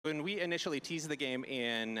When we initially teased the game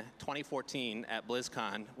in 2014 at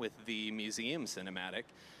BlizzCon with the museum cinematic,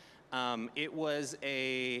 it was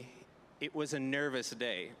a nervous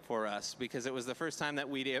day for us because it was the first time that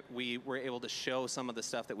we were able to show some of the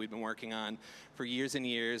stuff that we've been working on for years and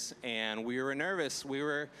years, and we were nervous. We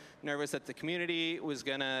were nervous that the community wasn't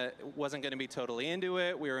gonna be totally into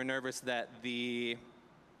it. We were nervous that the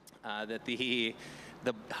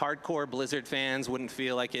hardcore Blizzard fans wouldn't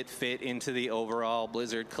feel like it fit into the overall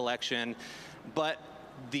Blizzard collection. But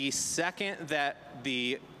the second that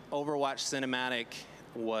the Overwatch cinematic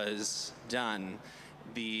was done,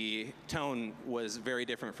 the tone was very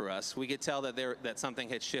different for us. We could tell that something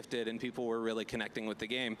had shifted and people were really connecting with the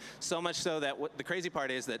game. So much so that the crazy part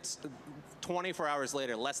is that 24 hours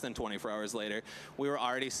later, less than 24 hours later, we were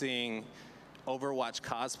already seeing Overwatch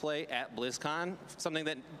cosplay at BlizzCon, something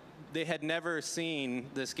that they had never seen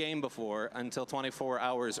this game before until 24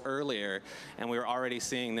 hours earlier, and we were already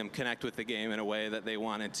seeing them connect with the game in a way that they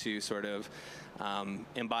wanted to sort of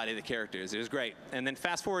embody the characters. It was great. And then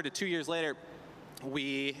fast forward to 2 years later,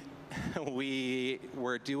 we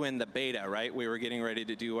were doing the beta, right? We were getting ready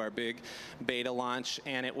to do our big beta launch,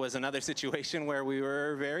 and it was another situation where we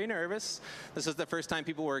were very nervous. This was the first time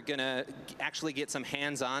people were gonna actually get some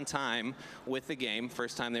hands-on time with the game,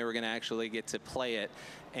 first time they were gonna actually get to play it,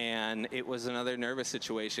 and it was another nervous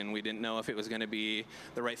situation. We didn't know if it was gonna be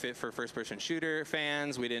the right fit for first-person shooter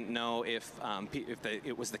fans. We didn't know if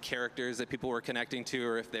it was the characters that people were connecting to,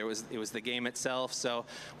 or if it was the game itself. So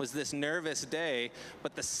it was this nervous day,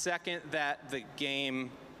 but the second that the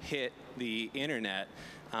game hit the internet,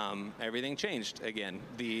 everything changed again.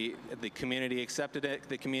 The community accepted it,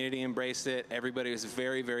 the community embraced it, everybody was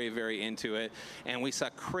very, very, very into it, and we saw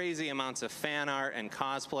crazy amounts of fan art and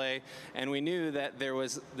cosplay, and we knew that there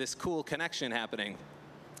was this cool connection happening.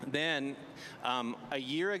 Then, a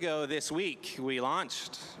year ago this week, we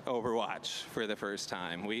launched Overwatch for the first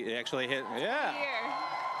time. We actually hit, yeah.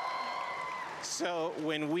 So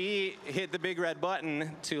when we hit the big red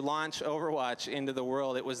button to launch Overwatch into the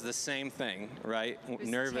world, it was the same thing, right? It was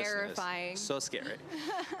nervousness. Terrifying. So scary.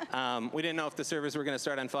 We didn't know if the servers were going to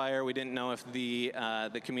start on fire. We didn't know if the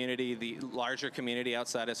community, the larger community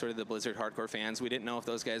outside of sort of the Blizzard hardcore fans, we didn't know if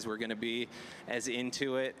those guys were going to be as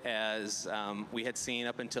into it as we had seen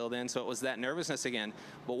up until then. So it was that nervousness again.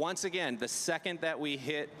 But once again, the second that we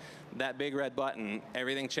hit that big red button,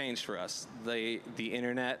 everything changed for us. The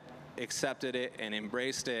internet accepted it and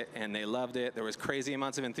embraced it, and they loved it. There was crazy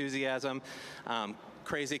amounts of enthusiasm,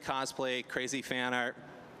 crazy cosplay, crazy fan art.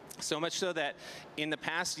 So much so that in the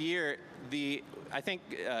past year, I think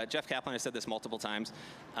Jeff Kaplan has said this multiple times,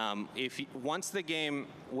 once the game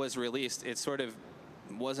was released, it sort of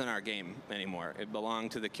wasn't our game anymore. It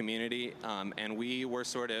belonged to the community, and we were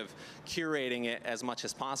sort of curating it as much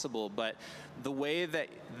as possible. But the way that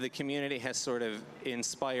the community has sort of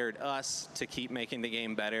inspired us to keep making the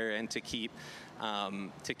game better and to keep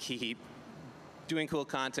doing cool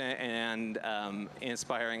content and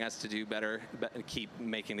inspiring us to do better, keep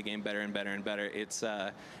making the game better and better and better. It's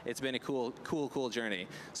been a cool journey.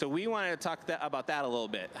 So we wanted to talk about that a little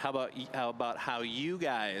bit. How about how you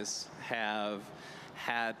guys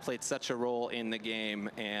had played such a role in the game,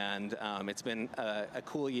 and it's been a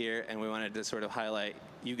cool year, and we wanted to sort of highlight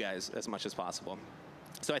you guys as much as possible.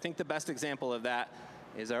 So I think the best example of that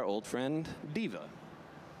is our old friend, Diva.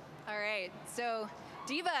 All right, so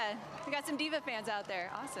Diva, we got some Diva fans out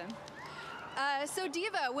there, awesome. So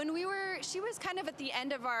Diva, she was kind of at the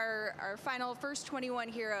end of our final first 21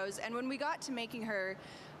 heroes, and when we got to making her,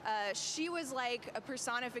 she was like a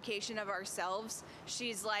personification of ourselves.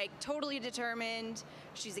 She's like totally determined.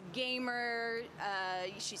 She's a gamer.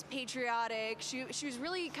 She's patriotic. She was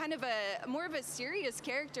really kind of more of a serious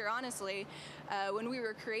character, honestly, when we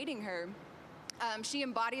were creating her. She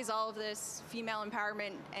embodies all of this female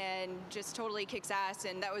empowerment and just totally kicks ass.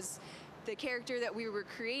 And that was the character that we were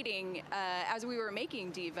creating as we were making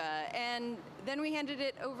Diva, and then we handed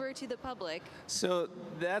it over to the public. So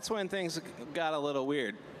that's when things got a little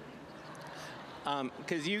weird,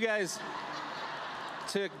 because you guys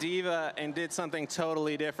took Diva and did something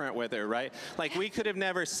totally different with her, right? Like, we could have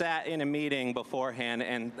never sat in a meeting beforehand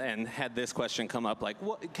and had this question come up, like,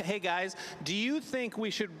 hey guys, do you think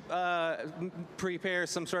we should prepare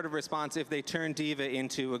some sort of response if they turn Diva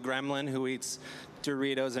into a gremlin who eats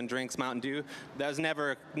Doritos and drinks Mountain Dew? That was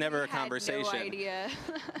never a conversation. No idea.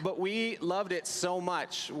 But we loved it so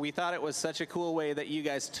much. We thought it was such a cool way that you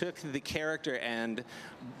guys took the character and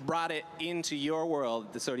brought it into your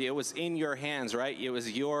world. So it was in your hands, right? It was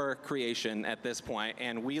your creation at this point,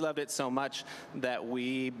 and we loved it so much that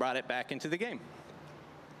we brought it back into the game.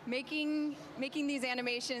 making these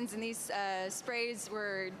animations and these sprays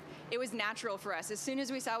it was natural for us. As soon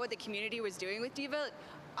as we saw what the community was doing with Diva,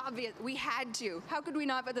 we had to. How could we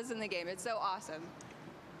not put this in the game? It's so awesome.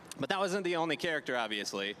 But that wasn't the only character,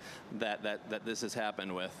 obviously, that this has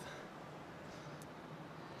happened with.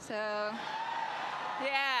 So,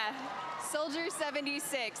 yeah, Soldier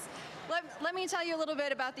 76. Let me tell you a little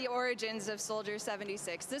bit about the origins of Soldier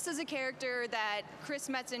 76. This is a character that Chris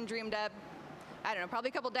Metzen dreamed up, I don't know, probably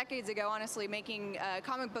a couple decades ago, honestly, making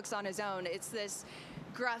comic books on his own. It's this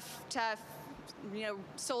gruff, tough,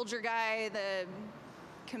 soldier guy, the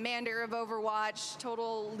commander of Overwatch,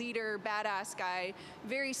 total leader, badass guy,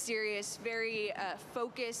 very serious, very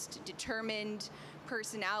focused, determined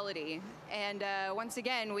personality. And once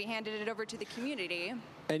again, we handed it over to the community.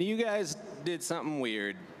 And you guys did something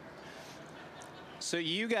weird. So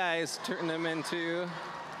you guys turned them into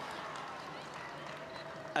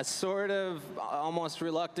a sort of almost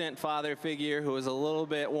reluctant father figure who was a little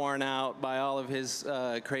bit worn out by all of his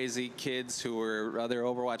crazy kids who were other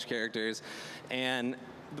Overwatch characters. And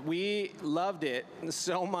we loved it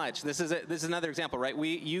so much. This is another example, right?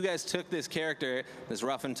 You guys took this character, this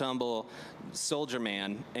rough and tumble soldier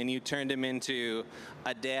man, and you turned him into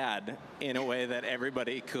a dad in a way that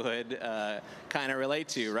everybody could kind of relate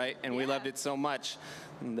to, right? And we loved it so much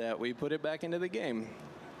that we put it back into the game.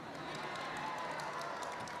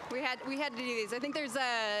 We had to do these. I think there's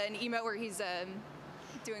an emote where he's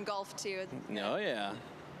doing golf too. Oh yeah.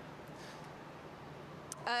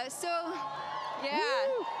 Yeah.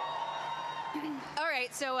 All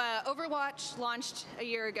right, so Overwatch launched a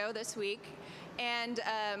year ago this week, and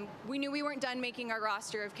we knew we weren't done making our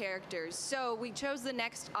roster of characters, so we chose the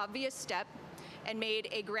next obvious step and made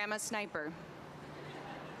a grandma sniper.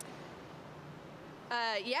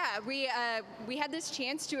 We had this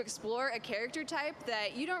chance to explore a character type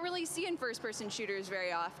that you don't really see in first-person shooters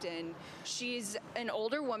very often. She's an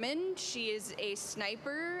older woman, she is a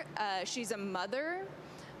sniper, she's a mother.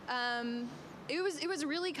 It was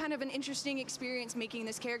really kind of an interesting experience making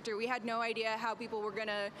this character. We had no idea how people were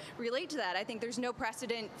gonna relate to that. I think there's no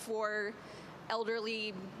precedent for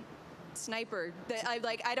elderly sniper. I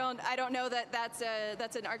don't know that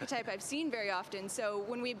that's an archetype I've seen very often. So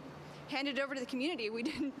when we handed it over to the community, we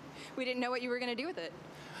didn't know what you were gonna do with it.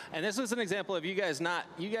 And this was an example of you guys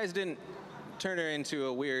didn't turn her into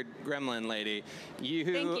a weird gremlin lady.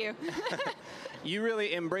 Thank you. You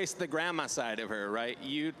really embraced the grandma side of her, right?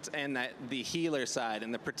 And the healer side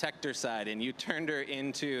and the protector side, and you turned her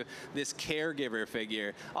into this caregiver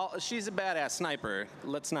figure. She's a badass sniper,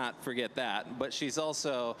 let's not forget that, but she's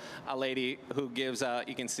also a lady who gives out,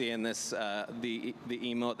 you can see in this, the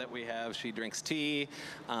emote that we have, she drinks tea,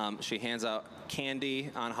 she hands out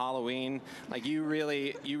candy on Halloween. Like you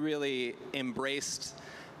really embraced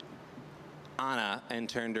Anna and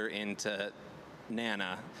turned her into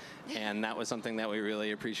Nana, and that was something that we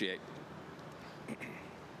really appreciate.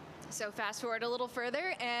 So fast forward a little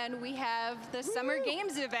further, and we have the Summer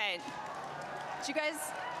Games event. Did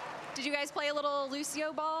you guys play a little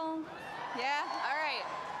Lucio ball? Yeah? All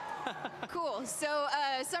right. Cool. So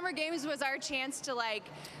Summer Games was our chance to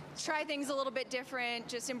try things a little bit different,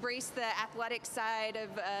 just embrace the athletic side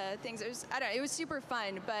of things. It was super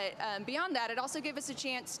fun, but beyond that, it also gave us a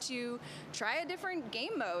chance to try a different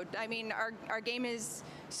game mode. I mean, our game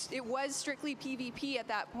it was strictly PvP at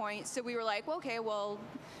that point, so we were like, well, okay, well,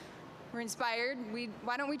 we're inspired.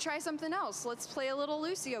 Why don't we try something else? Let's play a little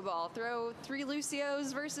Lucio ball. Throw 3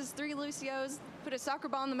 Lucios versus 3 Lucios, put a soccer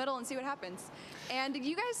ball in the middle and see what happens. And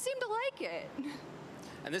you guys seem to like it.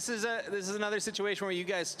 And this is another situation where you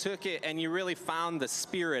guys took it and you really found the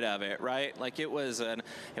spirit of it, right? Like it was an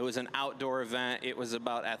outdoor event. It was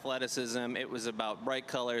about athleticism. It was about bright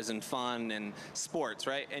colors and fun and sports,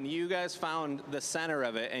 right? And you guys found the center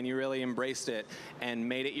of it and you really embraced it and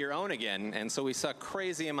made it your own again. And so we saw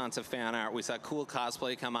crazy amounts of fan art. We saw cool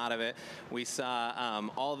cosplay come out of it. We saw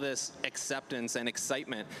all this acceptance and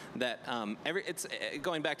excitement that it's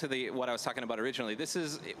going back to what I was talking about originally. This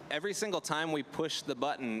is every single time we push the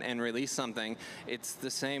button and release something, it's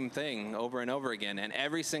the same thing over and over again. And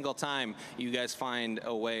every single time, you guys find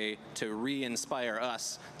a way to re-inspire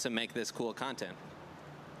us to make this cool content.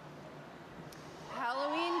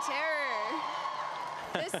 Halloween terror.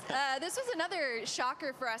 This was another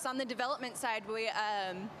shocker for us on the development side. We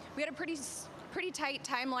had a pretty tight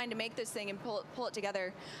timeline to make this thing and pull it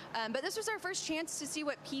together. But this was our first chance to see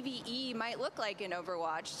what PvE might look like in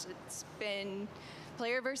Overwatch. It's been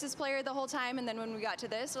player versus player the whole time, and then when we got to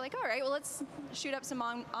this, we're like, all right, well, let's shoot up some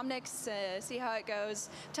Omnics, see how it goes,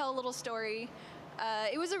 tell a little story.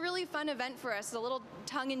 It was a really fun event for us, a little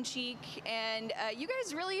tongue-in-cheek, and you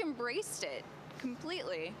guys really embraced it.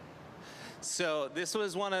 completely. So this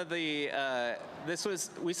was one of the,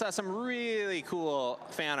 we saw some really cool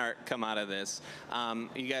fan art come out of this.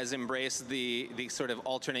 You guys embraced the sort of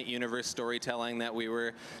alternate universe storytelling that we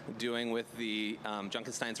were doing with the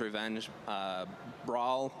Junkenstein's Revenge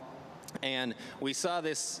brawl. And we saw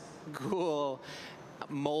this cool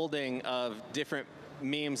molding of different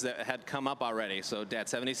memes that had come up already. So Dad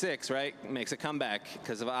 76, right, makes a comeback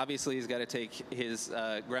because obviously he's got to take his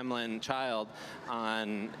gremlin child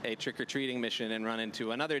on a trick-or-treating mission and run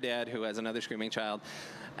into another dad who has another screaming child.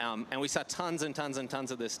 And we saw tons and tons and tons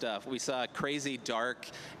of this stuff. We saw crazy, dark,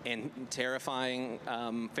 and terrifying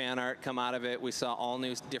fan art come out of it. We saw all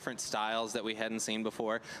new different styles that we hadn't seen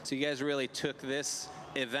before. So you guys really took this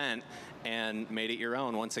event and made it your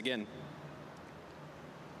own once again.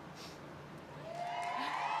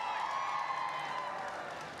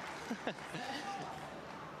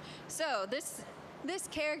 So this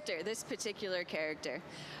particular character,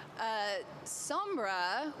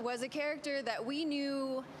 Sombra was a character that we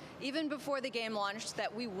knew even before the game launched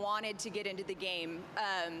that we wanted to get into the game.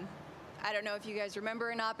 I don't know if you guys remember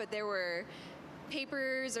or not, but there were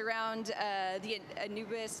papers around the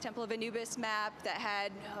Anubis, Temple of Anubis map that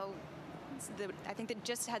had, I think that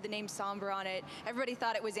just had the name Sombra on it. Everybody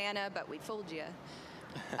thought it was Anna, but we fooled you.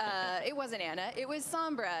 It wasn't Anna, it was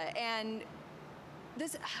Sombra. And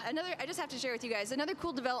I just have to share with you guys another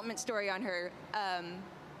cool development story on her.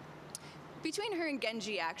 Between her and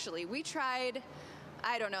Genji, actually, we tried,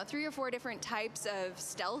 I don't know, 3 or 4 different types of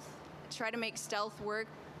stealth, try to make stealth work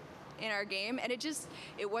in our game, and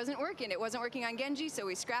it wasn't working. It wasn't working on Genji, so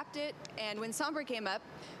we scrapped it. And when Sombra came up,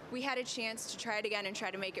 we had a chance to try it again and try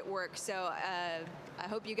to make it work. So I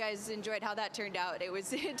hope you guys enjoyed how that turned out.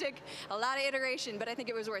 It took a lot of iteration, but I think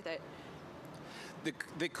it was worth it.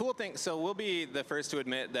 The cool thing, so we'll be the first to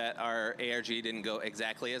admit that our ARG didn't go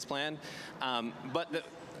exactly as planned, but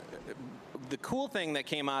the cool thing that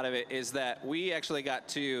came out of it is that we actually got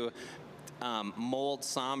to mold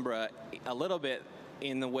Sombra a little bit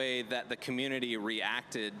in the way that the community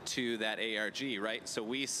reacted to that ARG, right? So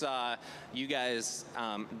we saw you guys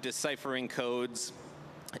deciphering codes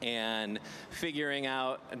and figuring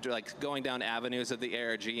out, like, going down avenues of the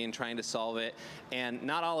ARG and trying to solve it. And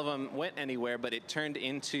not all of them went anywhere, but it turned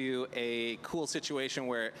into a cool situation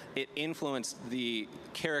where it influenced the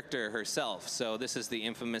character herself. So this is the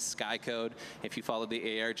infamous Sky Code. If you followed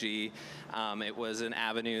the ARG, it was an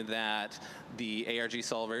avenue that the ARG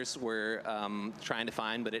solvers were trying to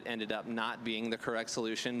find, but it ended up not being the correct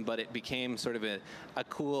solution. But it became sort of a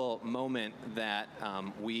cool moment that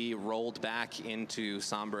we rolled back into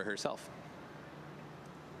Sombra herself.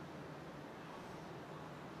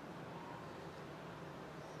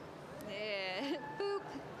 Yeah. Boop.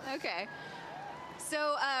 Okay.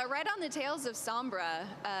 So right on the tails of Sombra,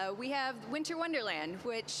 we have Winter Wonderland,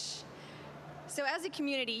 which, so as a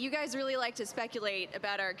community, you guys really like to speculate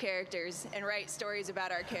about our characters and write stories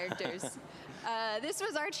about our characters. This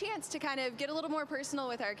was our chance to kind of get a little more personal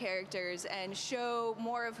with our characters and show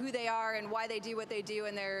more of who they are and why they do what they do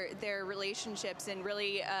in their relationships, and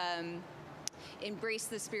really embrace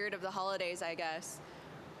the spirit of the holidays, I guess.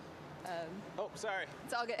 Oh, sorry.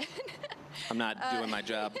 It's all good. I'm not doing my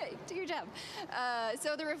job. Do your job.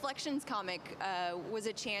 So the Reflections comic was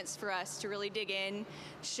a chance for us to really dig in,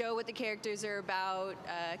 show what the characters are about,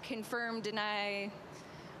 confirm, deny,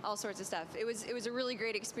 all sorts of stuff. It was a really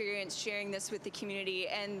great experience sharing this with the community,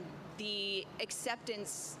 and the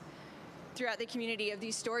acceptance throughout the community of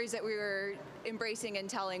these stories that we were embracing and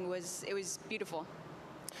telling was beautiful.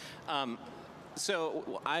 So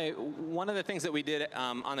one of the things that we did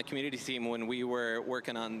on the community team when we were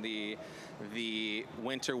working on the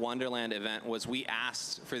Winter Wonderland event was we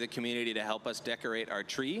asked for the community to help us decorate our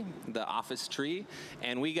tree, the office tree,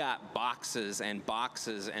 and we got boxes and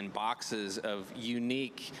boxes and boxes of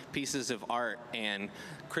unique pieces of art and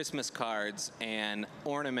Christmas cards and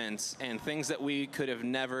ornaments and things that we could have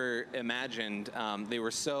never imagined. They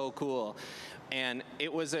were so cool. And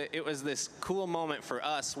it was this cool moment for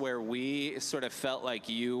us where we sort of felt like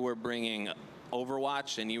you were bringing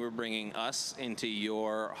Overwatch and you were bringing us into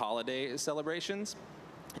your holiday celebrations.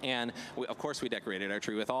 And of course we decorated our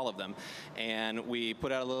tree with all of them. And we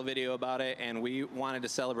put out a little video about it, and we wanted to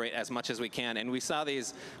celebrate as much as we can. And we saw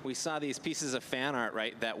these pieces of fan art,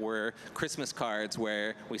 right, that were Christmas cards,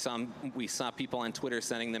 where we saw people on Twitter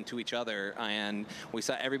sending them to each other, and we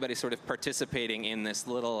saw everybody sort of participating in this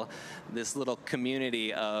little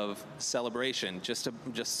community of celebration just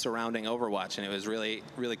surrounding Overwatch, and it was really,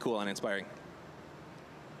 really cool and inspiring.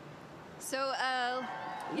 So,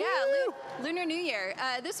 yeah, Lunar New Year.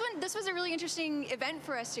 This was a really interesting event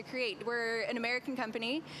for us to create. We're an American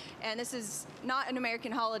company, and this is not an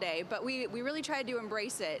American holiday, but we really tried to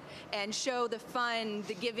embrace it and show the fun,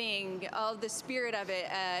 the giving, all the spirit of it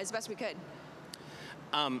as best we could.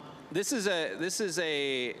 This is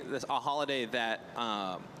a holiday that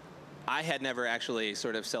I had never actually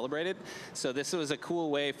sort of celebrated, so this was a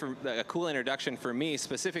cool introduction for me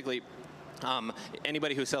specifically.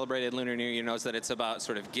 Anybody who celebrated Lunar New Year knows that it's about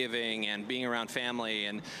sort of giving and being around family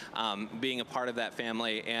and being a part of that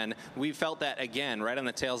family. And we felt that again right on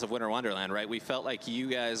the tails of Winter Wonderland, right? We felt like you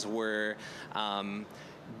guys were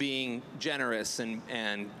being generous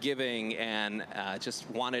and giving and just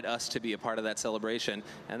wanted us to be a part of that celebration.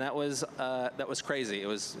 And that was crazy.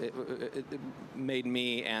 It made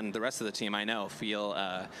me and the rest of the team, I know, feel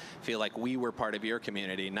like we were part of your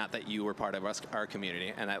community, not that you were part of our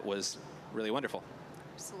community. And that was really wonderful.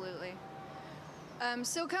 Absolutely.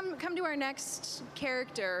 So come to our next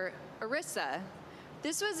character, Orisa.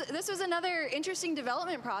 This was another interesting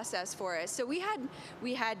development process for us. So we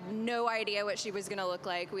had no idea what she was going to look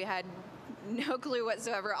like. We had no clue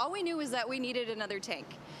whatsoever. All we knew was that we needed another tank.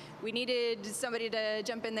 We needed somebody to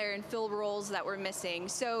jump in there and fill roles that were missing.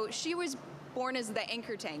 So she was born as the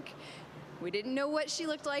anchor tank. We didn't know what she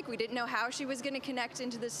looked like. We didn't know how she was going to connect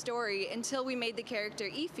into the story until we made the character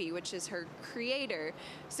Ify, which is her creator.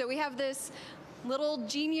 So we have this little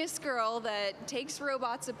genius girl that takes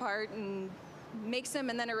robots apart and makes them,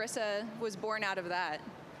 and then Orisa was born out of that.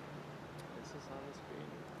 This is on the screen.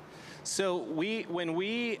 So when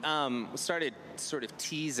we started sort of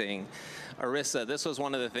teasing Orisa, this was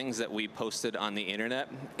one of the things that we posted on the internet.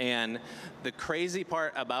 And the crazy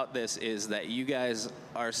part about this is that you guys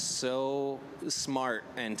are so smart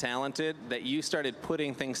and talented that you started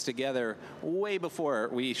putting things together way before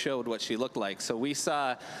we showed what she looked like. So we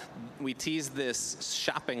teased this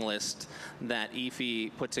shopping list that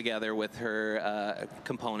Ify put together with her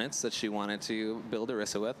components that she wanted to build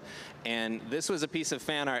Orisa with. And this was a piece of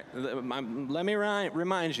fan art. Let me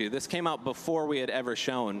remind you, this came out before we had ever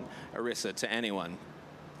shown Orisa to anyone.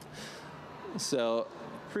 So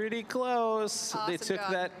pretty close. Awesome.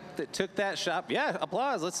 They took that shop. Yeah,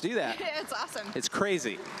 applause. Let's do that. It's awesome. It's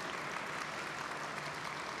crazy.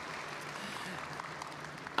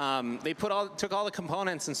 They took all the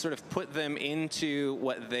components and sort of put them into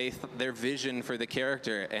what their vision for the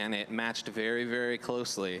character, and it matched very, very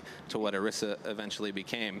closely to what Orisa eventually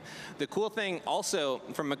became. The cool thing also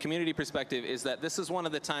from a community perspective is that this is one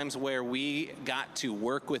of the times where we got to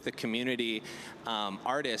work with the community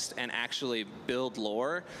artist and actually build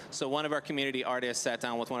lore. So one of our community artists sat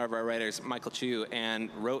down with one of our writers, Michael Chu, and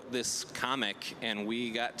wrote this comic, and we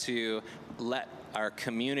got to let our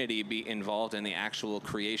community be involved in the actual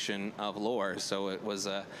creation of lore. So it was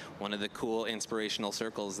one of the cool inspirational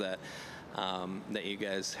circles that you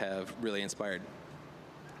guys have really inspired.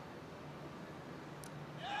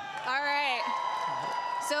 All right.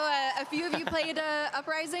 So a few of you played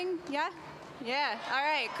Uprising, yeah? Yeah, all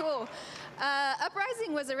right, cool.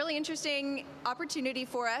 Uprising was a really interesting opportunity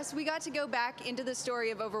for us. We got to go back into the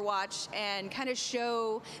story of Overwatch and kind of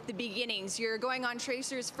show the beginnings. You're going on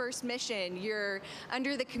Tracer's first mission. You're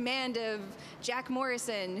under the command of Jack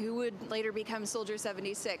Morrison, who would later become Soldier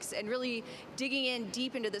 76, and really digging in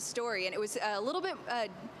deep into the story. And it was a little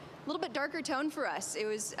bit darker tone for us. It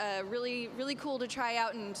was really, really cool to try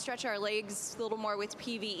out and stretch our legs a little more with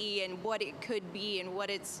PvE and what it could be and what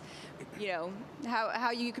it's, you know,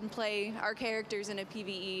 how you can play our characters in a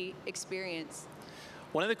PvE experience.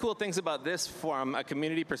 One of the cool things about this from a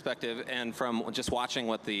community perspective and from just watching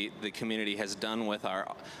what the community has done with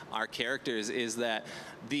our characters is that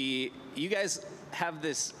you guys have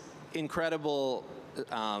this incredible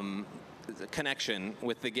connection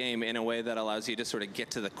with the game in a way that allows you to sort of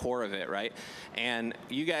get to the core of it, right? And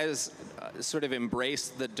you guys sort of embrace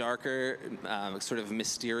the darker, sort of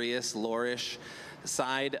mysterious, lore-ish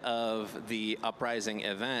side of the Uprising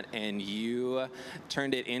event, and you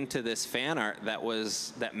turned it into this fan art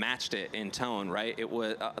that matched it in tone, right? It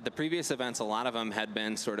was the previous events, a lot of them had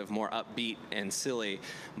been sort of more upbeat and silly,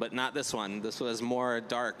 but not this one. This was more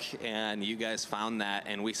dark, and you guys found that,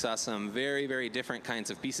 and we saw some very, very different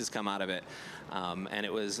kinds of pieces come out of it, and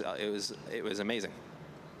it was amazing.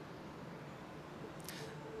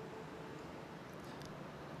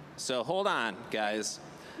 So hold on, guys.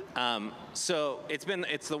 So it's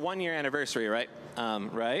the 1 year anniversary, right?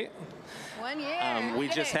 right? 1 year. We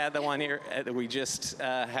just had the 1 year. We just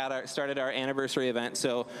started our anniversary event.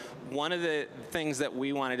 So one of the things that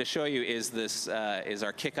we wanted to show you is this is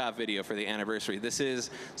our kickoff video for the anniversary. This is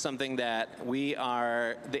something that the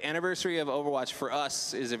anniversary of Overwatch for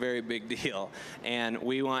us is a very big deal, and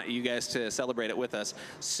we want you guys to celebrate it with us.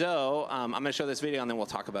 So I'm going to show this video, and then we'll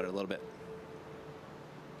talk about it a little bit.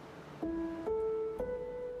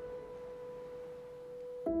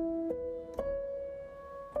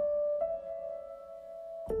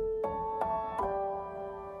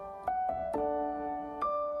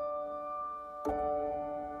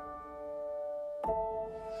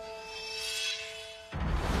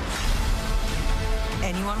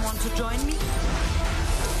 Anyone want to join me?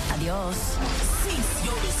 Adios. Cease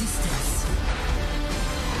your resistance.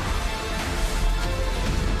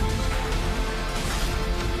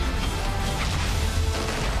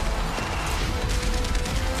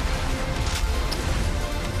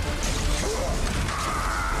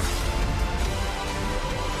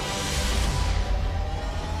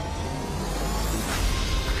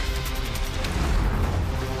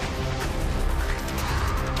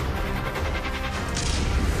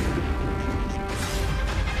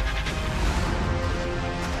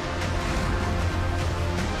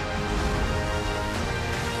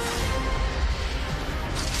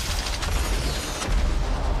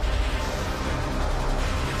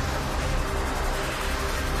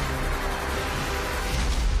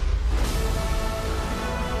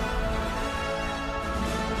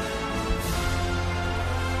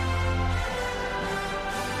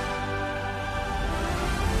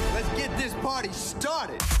 Party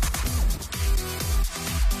started.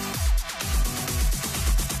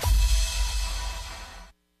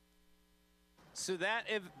 So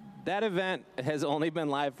that event has only been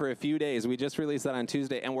live for a few days. We just released that on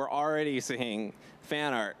Tuesday, and we're already seeing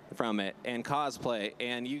fan art from it and cosplay.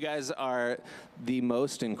 And you guys are the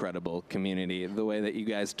most incredible community. The way that you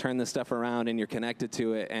guys turn this stuff around and you're connected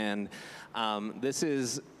to it, and this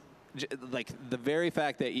is. Like the very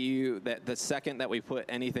fact that that the second that we put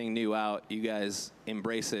anything new out, you guys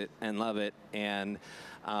embrace it and love it and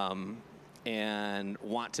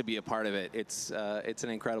want to be a part of it. It's an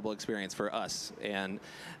incredible experience for us. And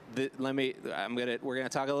we're gonna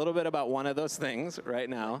talk a little bit about one of those things right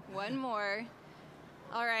now. One more.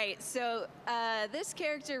 All right, so this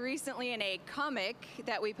character recently in a comic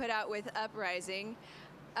that we put out with Uprising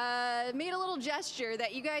made a little gesture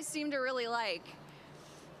that you guys seem to really like.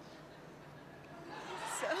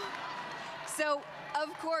 So,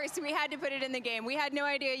 of course, we had to put it in the game. We had no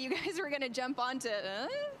idea you guys were going to jump onto.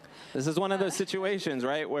 This is one of those situations,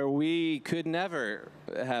 right, where we could never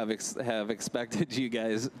have expected you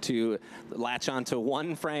guys to latch onto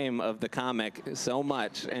one frame of the comic so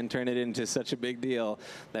much and turn it into such a big deal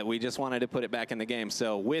that we just wanted to put it back in the game.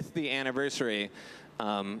 So with the anniversary,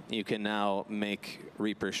 you can now make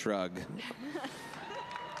Reaper shrug.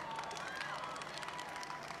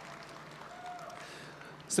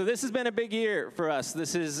 So this has been a big year for us.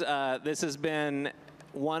 This has been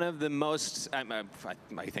one of the most, I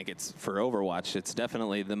think it's for Overwatch, it's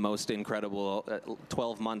definitely the most incredible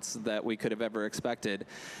 12 months that we could have ever expected.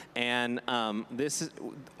 And this is,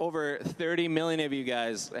 over 30 million of you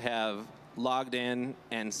guys have logged in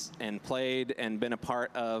and played and been a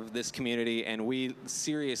part of this community, and we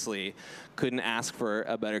seriously couldn't ask for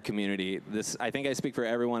a better community. I think I speak for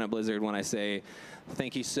everyone at Blizzard when I say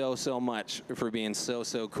thank you so much for being so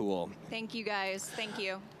cool. Thank you guys. Thank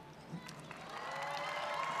you.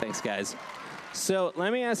 Thanks, guys. So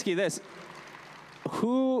let me ask you this.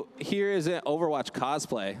 Who here is an Overwatch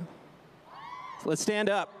cosplay? Let's stand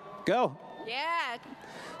up. Go. Yeah.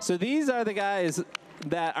 So these are the guys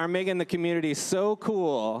that are making the community so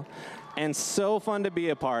cool and so fun to be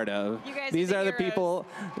a part of. You guys These are the heroes. people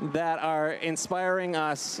that are inspiring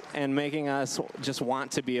us and making us just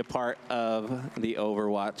want to be a part of the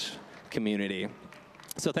Overwatch community.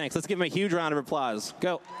 So thanks. Let's give them a huge round of applause.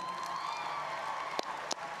 Go.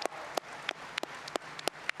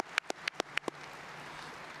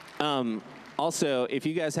 Also, if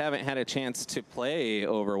you guys haven't had a chance to play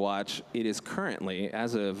Overwatch, it is currently,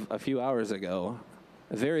 as of a few hours ago,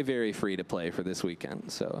 very free to play for this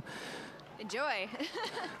weekend. So enjoy.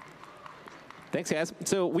 Thanks, guys.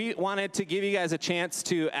 So we wanted to give you guys a chance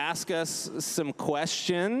to ask us some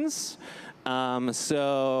questions.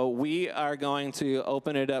 So we are going to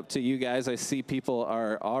open it up to you guys. I see people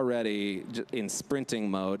are already in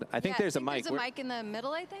sprinting mode. I think there's a mic. There's a mic in the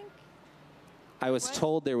middle, I think. I was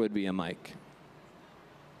told there would be a mic.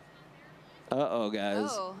 Uh-oh, guys.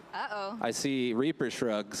 Oh, uh-oh. I see Reaper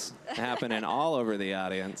shrugs happening all over the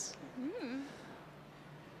audience.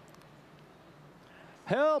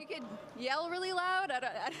 Help! You could yell really loud. I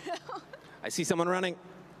don't know. I see someone running.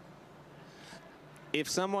 If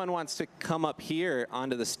someone wants to come up here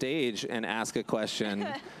onto the stage and ask a question,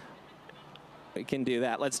 we can do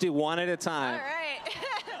that. Let's do one at a time. All right.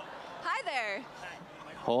 Hi there.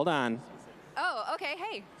 Hold on. Oh, okay.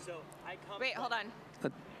 Hey. So I come. Wait, hold on.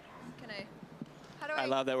 Can I? How do I? I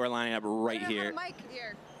love that we're lining up right I don't here. have a mic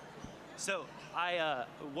here. So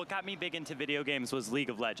what got me big into video games was League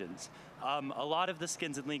of Legends. A lot of the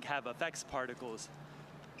skins in League have effects particles.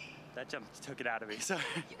 That jump took it out of me. Sorry.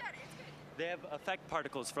 You got it. It's good. They have effect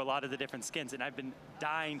particles for a lot of the different skins, and I've been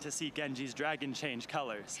dying to see Genji's dragon change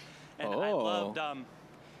colors. And I loved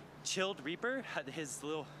Chilled Reaper, had his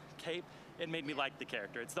little cape. It made me like the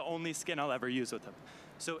character. It's the only skin I'll ever use with him.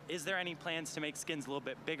 So is there any plans to make skins a little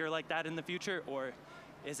bit bigger like that in the future, or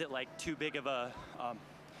is it like too big of a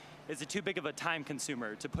time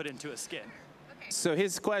consumer to put into a skin? So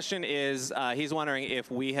his question is, he's wondering if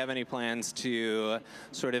we have any plans to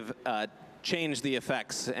sort of change the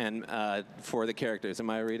effects and for the characters. Am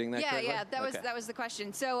I reading that correctly? Yeah, that was the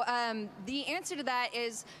question. So the answer to that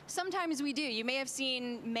is sometimes we do. You may have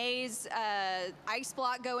seen May's ice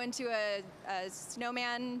block go into a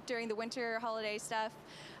snowman during the winter holiday stuff.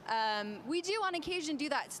 We do on occasion do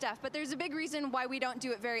that stuff, but there's a big reason why we don't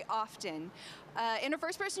do it very often. In a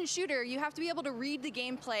first-person shooter, you have to be able to read the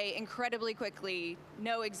gameplay incredibly quickly,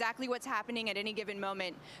 know exactly what's happening at any given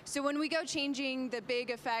moment. So when we go changing the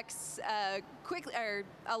big effects quickly or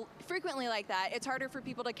frequently like that, it's harder for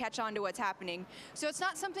people to catch on to what's happening. So it's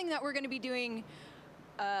not something that we're going to be doing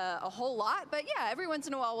a whole lot, but yeah, every once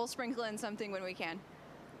in a while we'll sprinkle in something when we can.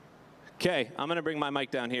 Okay, I'm going to bring my mic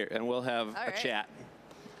down here, and we'll have All a right. chat.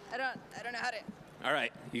 I don't know how to. All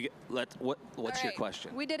right, what's your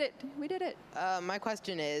question? We did it. We did it. My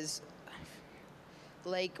question is,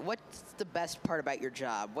 like, what's the best part about your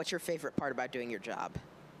job? What's your favorite part about doing your job?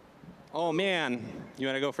 Oh man, you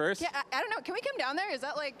want to go first? Yeah, I don't know. Can we come down there? Is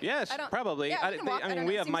that like? Yes, I don't, probably. Yeah, we can walk. I don't mean,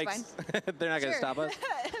 know. we have Seems mics. fine. They're not going to Sure. stop us.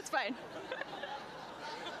 It's fine.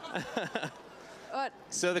 What?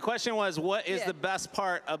 So the question was, what is Yeah. the best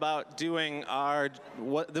part about doing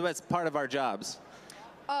the best part of our jobs?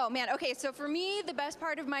 Oh man, okay, so for me, the best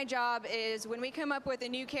part of my job is when we come up with a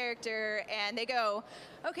new character and they go,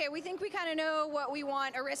 okay, we think we kind of know what we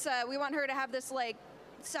want. Arissa, we want her to have this like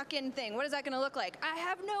suck-in thing. What is that gonna look like? I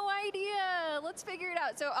have no idea. Let's figure it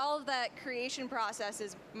out. So all of that creation process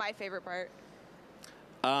is my favorite part.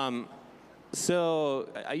 So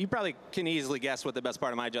you probably can easily guess what the best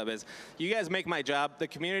part of my job is. You guys make my job, the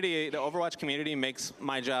Overwatch community makes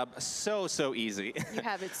my job so easy. You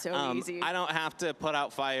have it so easy. I don't have to put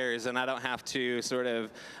out fires, and I don't have to sort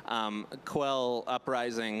of quell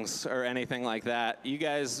uprisings or anything like that. You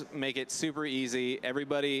guys make it super easy.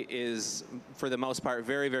 Everybody is, for the most part,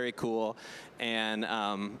 very cool, and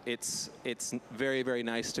it's very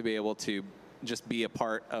nice to be able to just be a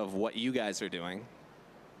part of what you guys are doing.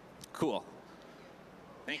 Cool.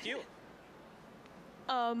 Thank you.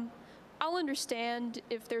 I'll understand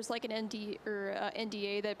if there's like an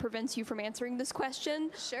NDA that prevents you from answering this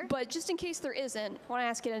question. Sure. But just in case there isn't, I want to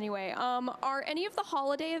ask it anyway. Are any of the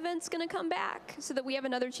holiday events going to come back so that we have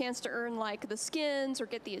another chance to earn like the skins or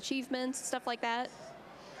get the achievements, stuff like that?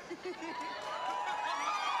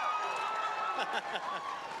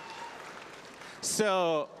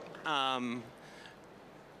 So,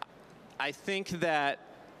 I think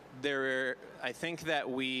that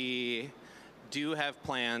we do have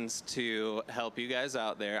plans to help you guys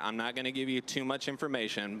out there. I'm not going to give you too much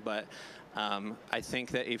information, but I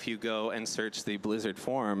think that if you go and search the Blizzard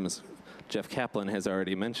forums, Jeff Kaplan has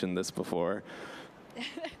already mentioned this before.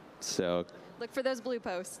 So Look for those blue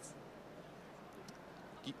posts.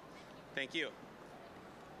 thank you.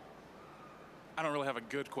 I don't really have a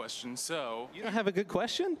good question, so You don't have a good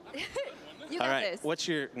question? You All got right. this. What's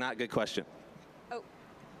your not good question? Oh.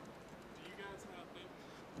 do you guys have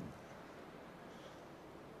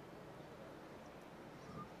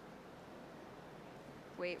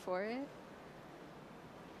Wait for it.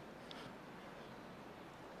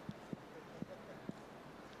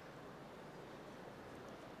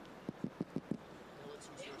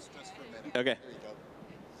 Okay.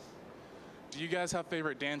 Do you guys have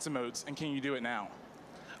favorite dance emotes, and can you do it now?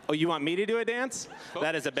 Oh, you want me to do a dance?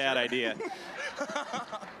 That is a bad idea.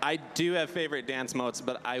 I do have favorite dance modes,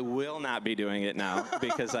 but I will not be doing it now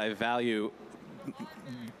because I value.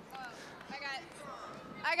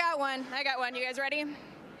 I got one. You guys ready?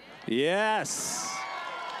 Yes.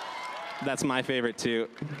 That's my favorite too.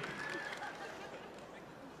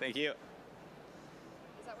 Thank you. Is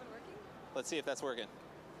that one working? Let's see if that's working.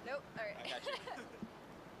 Nope. All right.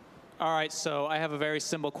 All right, so I have a very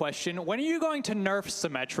simple question. When are you going to nerf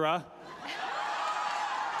Symmetra?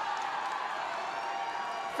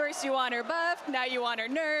 First you want her buffed, now you want her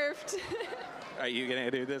nerfed. Are you going to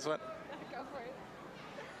do this one? Go for it.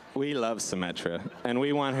 We love Symmetra, and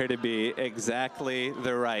we want her to be exactly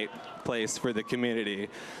the right place for the community.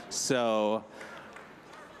 So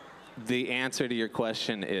the answer to your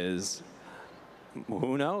question is,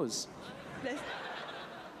 who knows?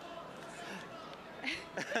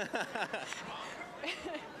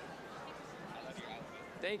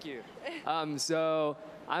 Thank you. So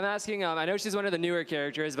I'm asking, I know she's one of the newer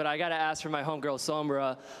characters, but I gotta ask for my homegirl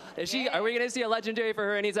Sombra. Are we gonna see a legendary for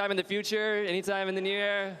her anytime in the future, anytime in the near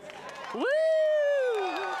year? Woo!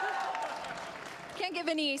 Can't give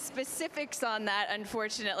any specifics on that,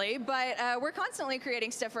 unfortunately, but we're constantly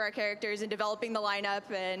creating stuff for our characters and developing the lineup,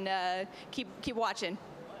 and keep watching.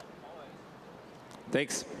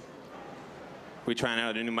 Thanks. We trying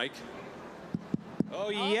out a new mic? Oh,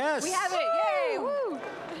 yes. We have it. Yay! Woo!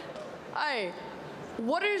 Hi.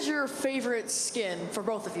 What is your favorite skin for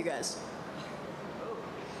both of you guys?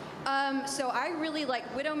 So I really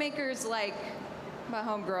like Widowmaker's, like my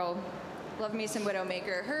homegirl. Love me some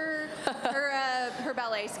Widowmaker. Her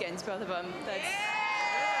ballet skins, both of them.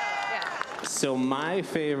 Yeah. So my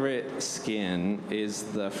favorite skin is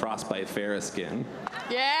the Frostbite Farah skin.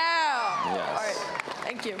 Yeah. Yes. All right.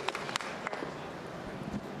 Thank you.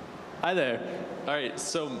 Hi there. All right,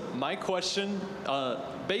 so my question,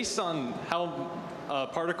 based on how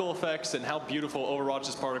particle effects and how beautiful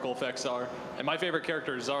Overwatch's particle effects are, and my favorite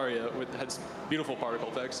character is Zarya, has beautiful particle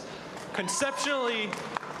effects. Conceptually,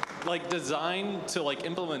 like design to like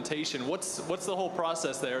implementation, what's the whole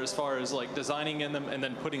process there as far as like designing in them and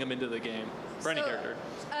then putting them into the game for any character?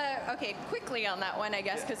 Okay, quickly on that one, I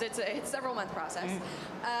guess, because it's a several-month process.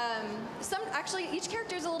 Actually, each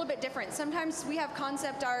character is a little bit different. Sometimes we have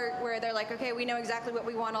concept art where they're like, okay, we know exactly what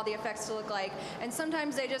we want all the effects to look like, and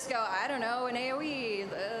sometimes they just go, I don't know, an AOE,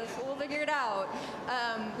 we'll figure it out.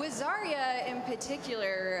 With Zarya in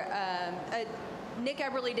particular, Nick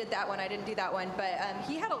Eberly did that one. I didn't do that one, but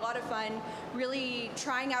he had a lot of fun really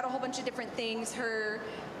trying out a whole bunch of different things. Her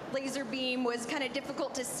laser beam was kind of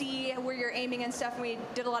difficult to see where you're aiming and stuff, and we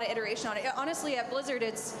did a lot of iteration on it. Honestly, at Blizzard,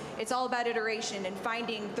 it's all about iteration and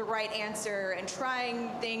finding the right answer and trying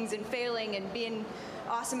things and failing and being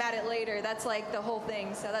awesome at it later. That's like the whole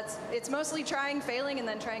thing. So it's mostly trying, failing, and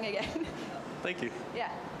then trying again. Thank you.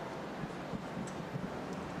 Yeah.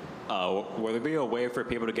 Will there be a way for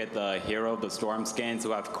people to get the Hero of the Storm skins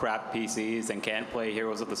who have crap PCs and can't play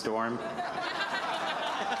Heroes of the Storm?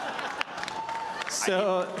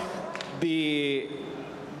 So the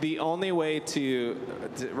only way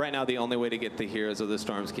right now, the only way to get the Heroes of the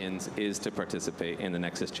Storm skins is to participate in the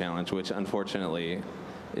Nexus Challenge, which unfortunately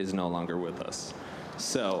is no longer with us.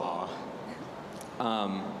 So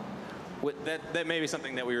that may be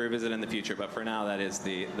something that we revisit in the future, but for now, that is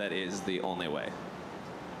the only way.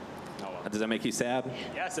 Does that make you sad?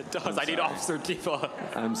 Yes, it does. I need Officer Tifa.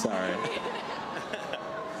 I'm sorry.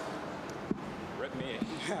 Rip me.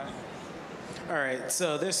 All right,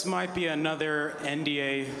 so this might be another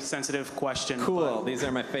NDA-sensitive question. Cool. These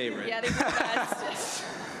are my favorite. Yeah, these are the best.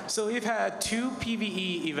 So we've had 2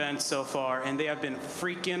 PvE events so far, and they have been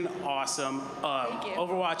freaking awesome. Thank you.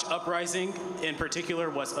 Overwatch Uprising, in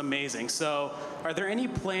particular, was amazing. So are there any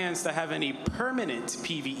plans to have any permanent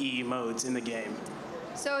PvE modes in the game?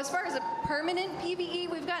 So as far as a permanent PvE,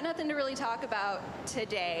 we've got nothing to really talk about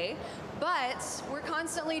today, but we're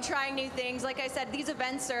constantly trying new things. Like I said, these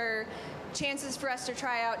events are chances for us to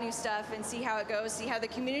try out new stuff and see how it goes, see how the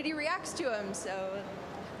community reacts to them. So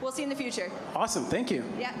we'll see in the future. Awesome, thank you.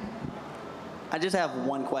 Yeah. I just have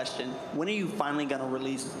one question. When are you finally going to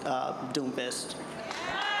release Doomfist?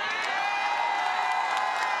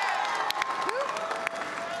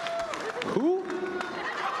 Who?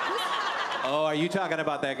 Oh, are you talking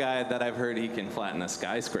about that guy that I've heard he can flatten a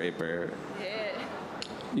skyscraper? Yeah.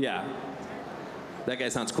 Yeah. That guy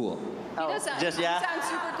sounds cool. He does sound, he sounds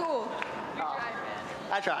super cool. You tried, man.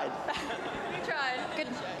 I tried. You tried.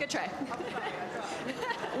 Good try.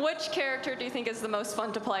 Which character do you think is the most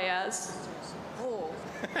fun to play as?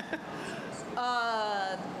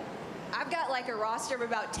 I've got like a roster of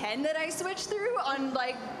about 10 that I switch through on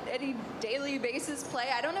like any daily basis play.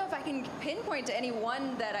 I don't know if I can pinpoint to any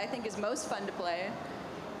one that I think is most fun to play.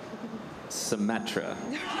 Symmetra.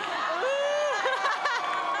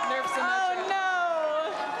 Nerf Symmetra.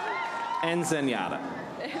 Oh And Zenyatta.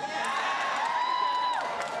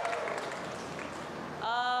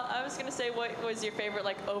 I was gonna say, what was your favorite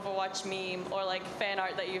like Overwatch meme or like fan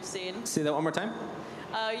art that you've seen? Say that one more time.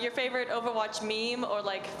 Your favorite Overwatch meme or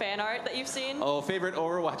like fan art that you've seen? Oh, favorite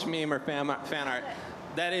Overwatch meme or fan art?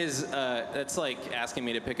 That is, that's like asking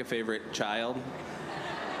me to pick a favorite child.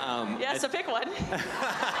 Yeah, so pick one.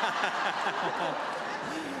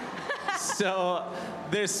 So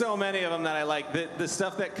there's so many of them that I like. The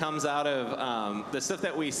stuff that comes out of, the stuff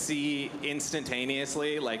that we see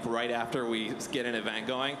instantaneously, like right after we get an event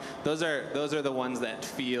going, those are the ones that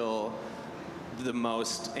feel the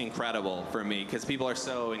most incredible for me because people are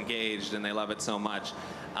so engaged and they love it so much.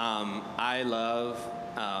 I love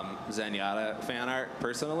Zenyatta fan art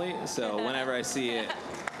personally, so whenever I see it,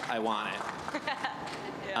 I want it.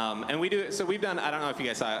 And we do. So we've done. I don't know if you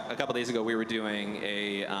guys saw. A couple days ago, we were doing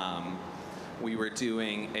a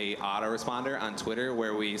autoresponder on Twitter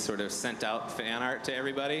where we sort of sent out fan art to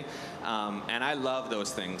everybody. And I love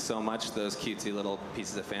those things so much. Those cutesy little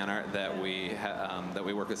pieces of fan art that we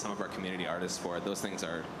work with some of our community artists for. Those things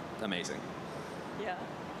are amazing. Yeah.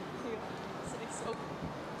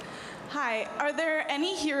 Hi, are there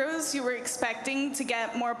any heroes you were expecting to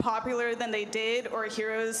get more popular than they did, or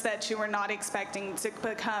heroes that you were not expecting to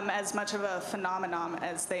become as much of a phenomenon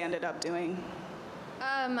as they ended up doing?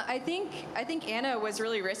 I think Anna was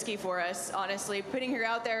really risky for us, honestly. Putting her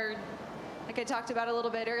out there, like I talked about a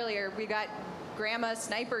little bit earlier, we got Grandma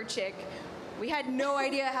Sniper Chick. We had no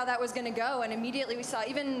idea how that was going to go, and immediately we saw,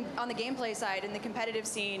 even on the gameplay side, in the competitive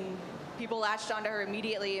scene, people latched onto her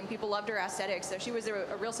immediately, and people loved her aesthetic, so she was a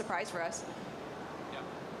real surprise for us.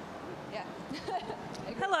 Yeah.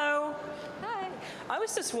 Hello. Hi. I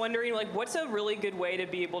was just wondering, like, what's a really good way to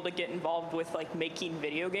be able to get involved with, like, making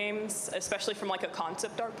video games, especially from, like, a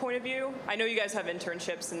concept art point of view? I know you guys have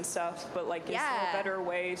internships and stuff, but, like, is there a better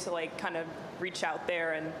way to, like, kind of reach out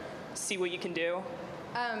there and see what you can do?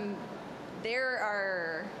 There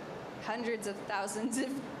are hundreds of thousands of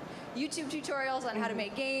YouTube tutorials on how to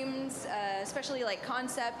make games, especially like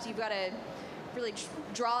concept. You've got to really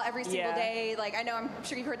draw every single day. Like, I know, I'm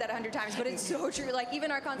sure you've heard that 100 times, but it's so true. Like, even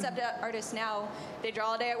our concept artists now, they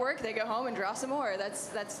draw a day at work, they go home and draw some more.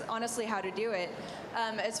 That's honestly how to do it.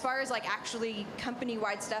 As far as like actually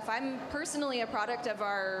company-wide stuff, I'm personally a product of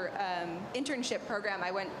our internship program.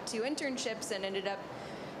 I went to internships and ended up,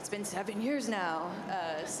 it's been 7 years now.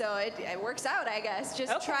 So it works out, I guess.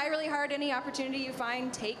 Just try really hard. Any opportunity you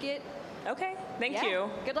find, take it. Okay, thank you.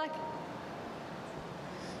 Good luck.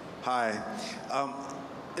 Hi.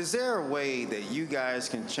 Is there a way that you guys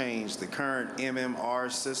can change the current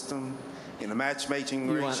MMR system in the matchmaking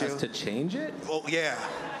ratio? You want us to change it? Well, yeah.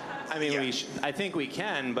 I mean, I think we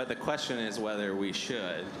can, but the question is whether we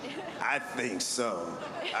should. I think so.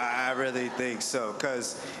 I really think so,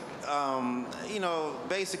 because you know,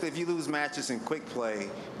 basically, if you lose matches in quick play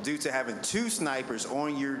due to having 2 snipers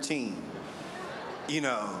on your team, you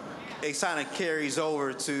know, it kind of carries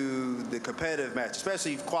over to the competitive match,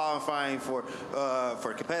 especially qualifying for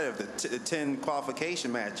competitive, the 10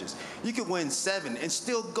 qualification matches. You could win 7 and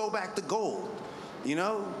still go back to gold, you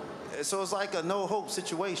know? So it's like a no-hope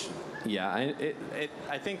situation. Yeah,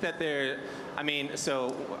 I think that there. I mean,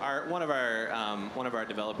 so one of our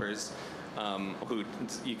developers,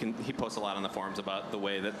 he posts a lot on the forums about the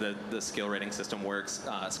way that the skill rating system works.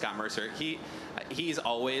 Scott Mercer, he's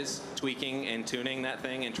always tweaking and tuning that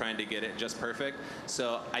thing and trying to get it just perfect.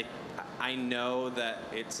 So I know that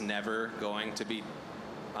it's never going to be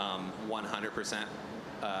 100%.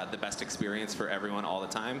 The best experience for everyone all the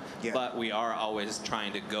time, but we are always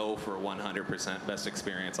trying to go for 100% best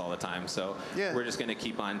experience all the time. So we're just going to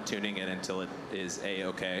keep on tuning it until it is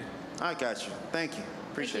A-okay. I got you. Thank you.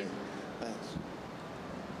 Appreciate it. Thanks.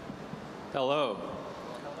 Hello.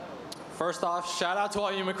 First off, shout out to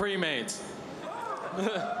all you McCree mates.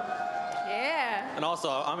 Yeah. And also,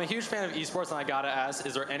 I'm a huge fan of esports, and I gotta ask,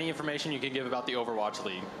 is there any information you can give about the Overwatch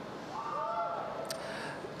League?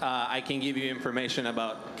 I can give you information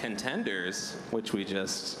about contenders, which we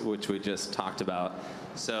just talked about.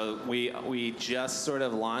 So we just sort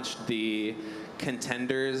of launched the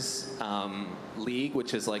contenders league,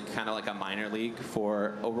 which is like kind of like a minor league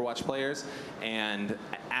for Overwatch players. And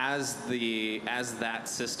as that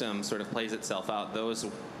system sort of plays itself out, those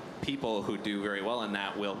people who do very well in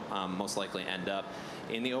that will most likely end up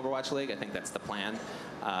in the Overwatch League. I think that's the plan.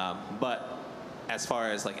 But as far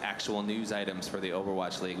as like actual news items for the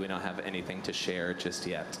Overwatch League, we don't have anything to share just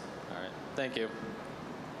yet. All right, thank you.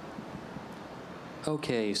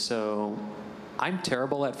 Okay, so I'm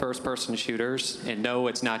terrible at first-person shooters, and no,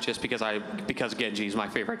 it's not just because Genji is my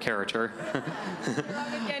favorite character.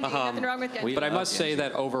 Nothing wrong with Genji. But I must say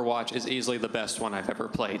that Overwatch is easily the best one I've ever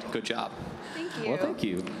played. Good job. Thank you. Well, thank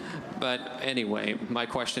you. But anyway, my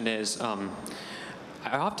question is,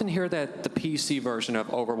 I often hear that the PC version of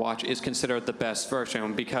Overwatch is considered the best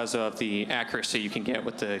version because of the accuracy you can get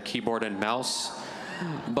with the keyboard and mouse.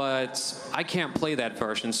 But I can't play that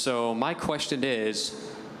version, so my question is,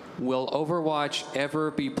 will Overwatch ever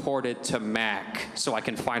be ported to Mac so I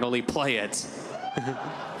can finally play it?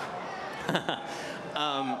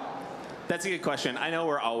 That's a good question. I know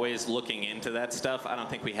we're always looking into that stuff. I don't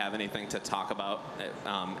think we have anything to talk about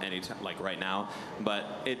like right now,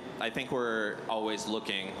 but I think we're always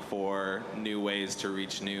looking for new ways to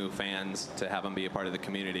reach new fans, to have them be a part of the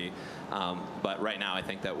community. But right now, I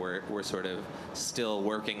think that we're sort of still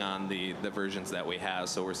working on the versions that we have,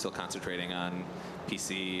 so we're still concentrating on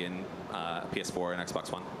PC and PS4 and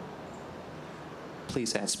Xbox One.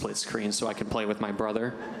 Please add split screen so I can play with my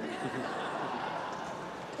brother.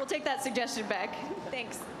 We'll take that suggestion back.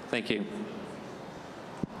 Thanks. Thank you.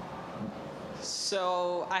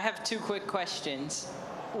 So I have two quick questions.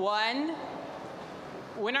 One,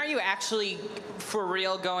 when are you actually for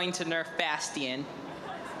real going to nerf Bastion?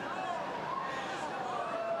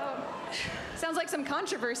 Sounds like some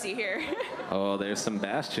controversy here. Oh, there's some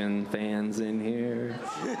Bastion fans in here.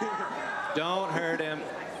 Don't hurt him.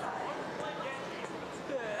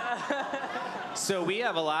 So we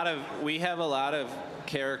have a lot of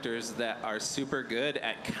characters that are super good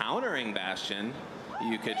at countering Bastion.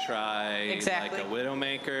 You could try like a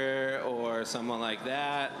Widowmaker or someone like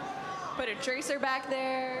that. Put a Tracer back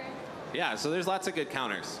there. Yeah, so there's lots of good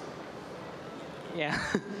counters. Yeah.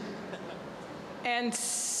 And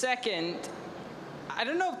second, I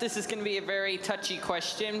don't know if this is going to be a very touchy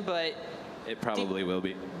question, but It probably will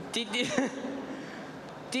be.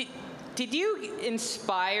 Did you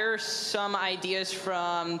inspire some ideas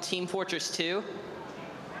from Team Fortress 2?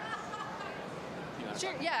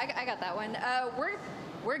 Sure, yeah, I got that one.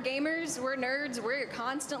 We're gamers, we're nerds, we're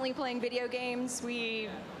constantly playing video games. We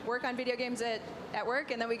work on video games at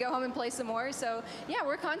work, and then we go home and play some more. So yeah,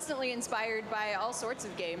 we're constantly inspired by all sorts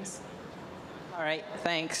of games. All right,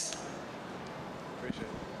 thanks. Appreciate it.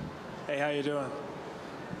 Hey, how you doing?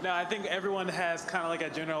 No, I think everyone has kind of like a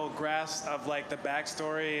general grasp of like the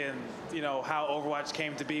backstory and how Overwatch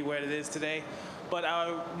came to be where it is today. But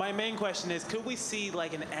my main question is, could we see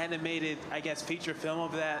like an animated, I guess, feature film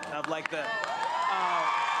of that, of like the?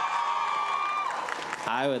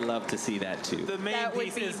 I would love to see that too. The main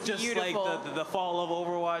piece is just like the fall of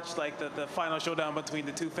Overwatch, like the final showdown between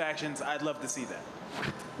the two factions. I'd love to see that.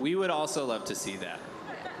 We would also love to see that.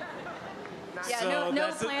 Yeah, So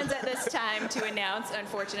no plans at this time to announce,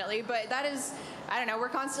 unfortunately. But that is, I don't know, we're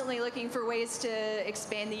constantly looking for ways to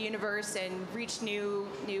expand the universe and reach new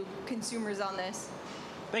consumers on this.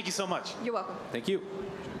 Thank you so much. You're welcome. Thank you.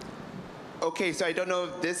 Okay, so I don't know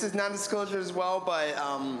if this is non-disclosure as well, but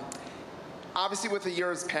obviously with the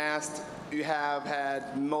years past, you have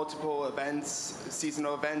had multiple events,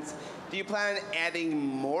 seasonal events. Do you plan on adding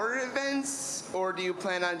more events, or do you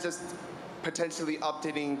plan on just potentially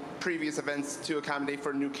updating previous events to accommodate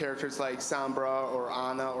for new characters like Sombra or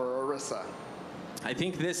Ana or Orisa? I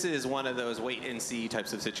think this is one of those wait and see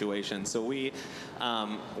types of situations. So we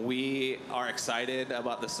are excited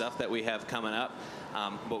about the stuff that we have coming up,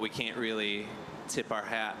 but we can't really tip our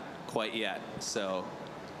hat quite yet. So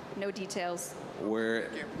no details. We're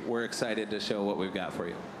excited to show what we've got for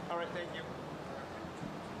you. All right, thank you.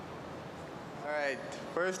 All right,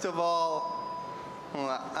 first of all,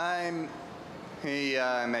 I'm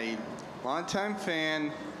a longtime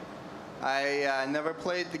fan. I never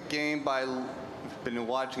played the game, but I've been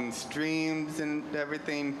watching streams and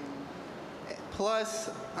everything. Plus,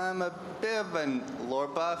 I'm a bit of a lore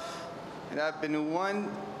buff, and I've been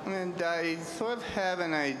and I sort of have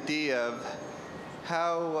an idea of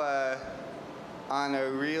how Ana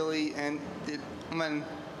really ended when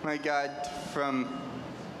I got from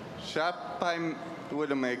shot by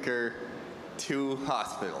Widowmaker to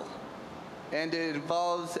hospital. And it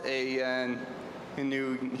involves a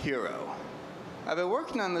new hero. I've been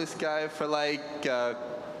working on this guy for like 5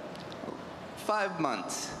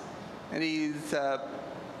 months. And he's,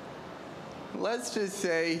 let's just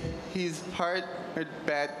say, he's part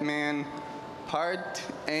Batman, part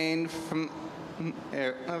Aang from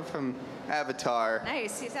Avatar.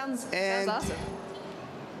 Nice. He sounds awesome.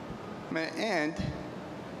 And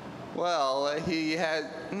well, his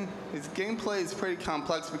gameplay is pretty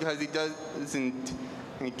complex because he doesn't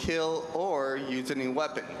kill or use any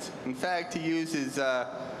weapons. In fact, he uses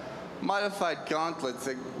modified gauntlets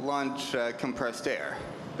that launch compressed air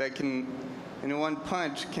that can, in one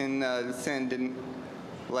punch, can send in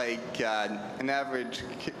like an average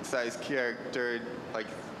size character like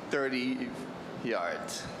 30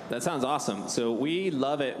 yards. That sounds awesome. So we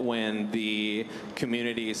love it when the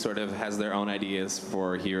community sort of has their own ideas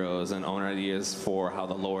for heroes and own ideas for how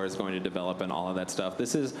the lore is going to develop and all of that stuff.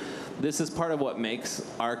 This is part of what makes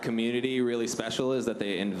our community really special, is that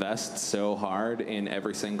they invest so hard in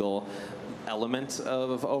every single element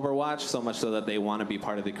of Overwatch, so much so that they want to be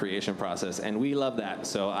part of the creation process. And we love that.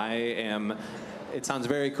 So it sounds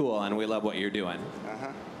very cool, and we love what you're doing.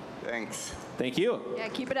 Thanks. Thank you. Yeah,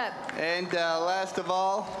 keep it up. And last of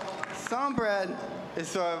all, Sombra is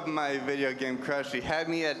sort of my video game crush. He had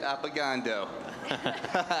me at Apagando.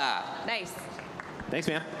 Nice. Thanks,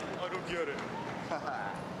 man. I don't get it.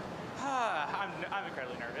 I'm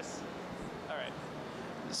incredibly nervous. All right.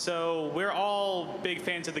 So we're all big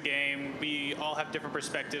fans of the game. We all have different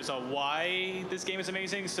perspectives on why this game is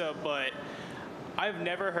amazing. But I've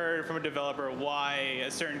never heard from a developer why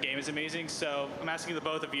a certain game is amazing. So I'm asking the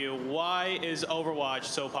both of you, why is Overwatch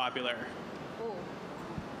so popular? Ooh.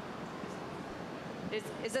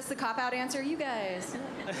 Is this the cop-out answer? You guys.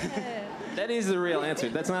 That is the real answer.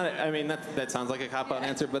 That's not, I mean, that sounds like a cop-out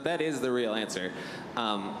answer, but that is the real answer.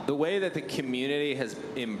 The way that the community has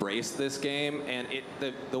embraced this game, and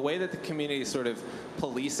the way that the community sort of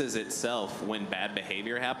polices itself when bad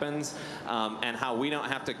behavior happens, and how we don't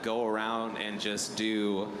have to go around and just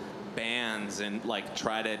do bans and like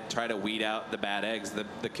try to weed out the bad eggs.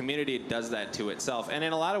 The community does that to itself, and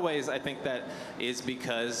in a lot of ways, I think that is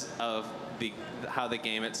because of how the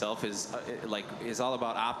game itself is all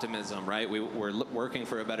about optimism, right? We're working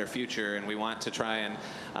for a better future, and we want to try and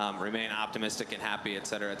remain optimistic and happy, et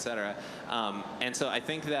cetera, et cetera. And so I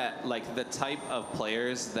think that like the type of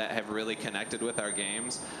players that have really connected with our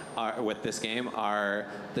games, with this game, are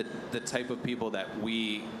the type of people that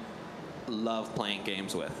we love playing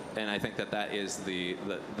games with, and I think that is the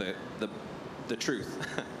truth.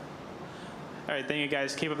 All right, thank you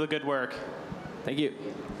guys. Keep up the good work. Thank you.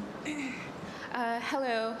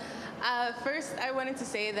 Hello. First, I wanted to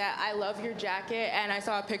say that I love your jacket, and I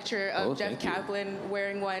saw a picture of Jeff Kaplan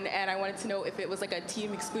wearing one, and I wanted to know if it was like a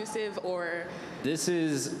team exclusive or... This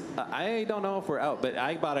is, I don't know if we're out, but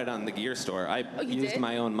I bought it on the gear store. I used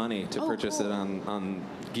my own money to purchase it on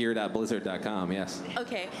gear.blizzard.com, yes.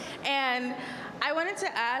 Okay, and I wanted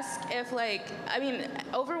to ask if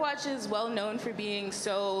Overwatch is well known for being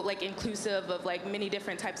so inclusive of many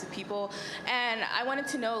different types of people, and I wanted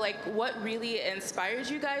to know what really inspired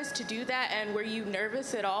you guys to do that, and were you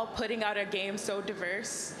nervous at all putting out a game so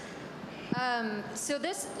diverse? So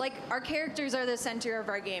this, our characters are the center of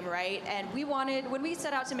our game, right? And when we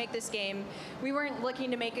set out to make this game, we weren't looking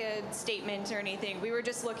to make a statement or anything. We were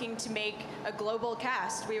just looking to make a global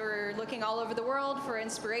cast. We were looking all over the world for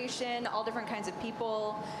inspiration, all different kinds of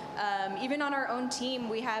people. Even on our own team,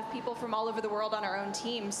 we have people from all over the world on our own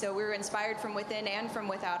team. So we were inspired from within and from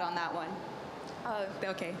without on that one.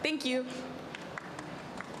 Okay, thank you.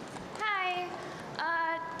 Hi.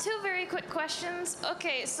 Two very quick questions.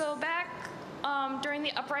 Okay, so back during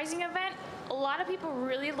the Uprising event, a lot of people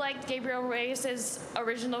really liked Gabriel Reyes'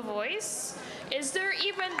 original voice. Is there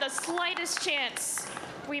even the slightest chance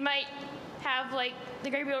we might have the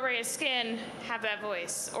Gabriel Reyes skin have that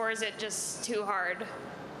voice, or is it just too hard?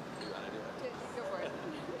 Go for it.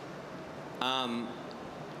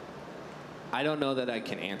 I don't know that I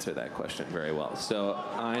can answer that question very well, so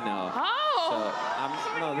I know. Oh! So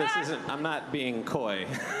I'm not being coy.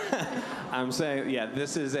 I'm saying, yeah,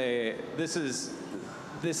 this is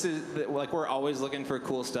we're always looking for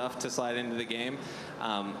cool stuff to slide into the game,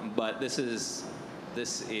 but this is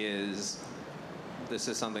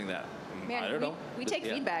something that Man, I don't know. We take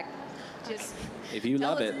feedback. Just if you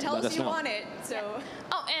love it, tell let us us you know. want it. So.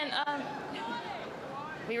 Oh, and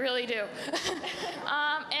we really do.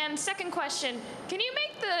 And second question, can you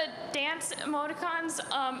make the dance emoticons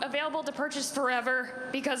available to purchase forever?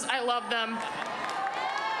 Because I love them.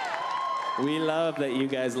 We love that you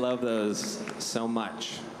guys love those so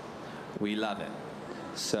much. We love it.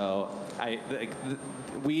 So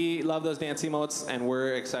we love those dance emotes, and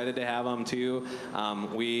we're excited to have them too.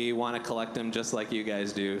 We want to collect them just like you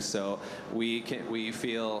guys do. So we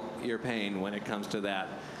feel your pain when it comes to that.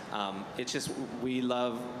 It's just we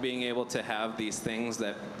love being able to have these things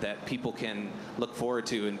that people can look forward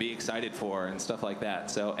to and be excited for and stuff like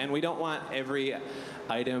that. So, and we don't want every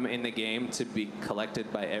item in the game to be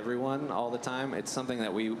collected by everyone all the time. It's something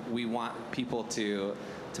that we want people to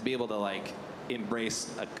be able to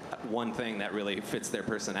embrace one thing that really fits their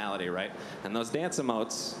personality, right? And those dance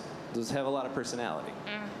emotes, those have a lot of personality.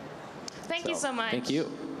 Thank you so much. Thank you.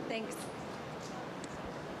 Thanks.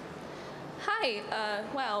 Hi.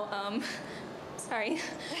 Sorry.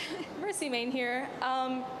 Mercy Main here.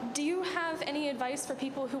 Do you have any advice for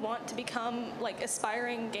people who want to become like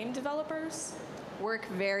aspiring game developers? Work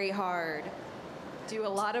very hard. Do a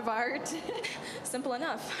lot of art. Simple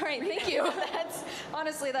enough. All right, thank you.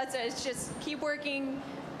 Honestly, that's it. It's just keep working,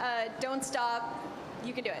 don't stop.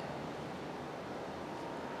 You can do it.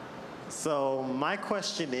 So my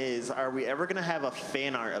question is, are we ever going to have a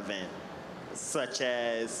fan art event, such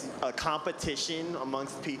as a competition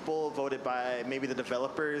amongst people voted by maybe the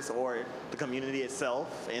developers or the community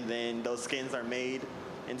itself, and then those skins are made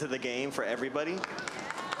into the game for everybody?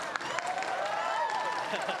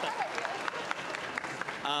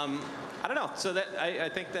 I don't know. So I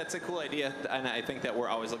think that's a cool idea, and I think that we're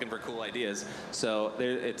always looking for cool ideas. So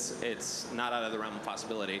it's not out of the realm of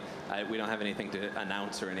possibility. We don't have anything to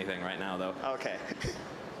announce or anything right now, though. Okay.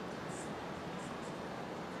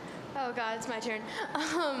 Oh God, it's my turn.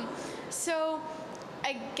 So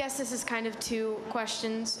I guess this is kind of two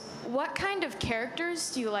questions. What kind of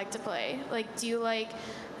characters do you like to play? Like, do you like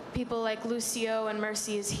people like Lucio and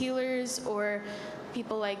Mercy as healers, or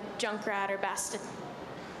people like Junkrat or Bastion?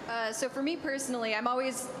 So for me personally, I'm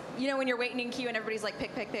always, you know, when you're waiting in queue and everybody's like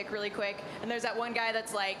pick really quick, and there's that one guy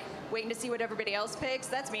that's like waiting to see what everybody else picks.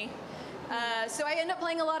 That's me. So I end up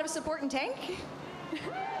playing a lot of support and tank.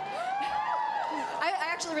 I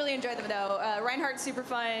actually really enjoy them though. Reinhardt's super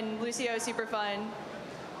fun. Lucio's super fun.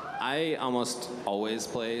 I almost always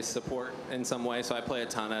play support in some way. So I play a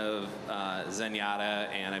ton of Zenyatta,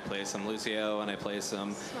 and I play some Lucio, and I play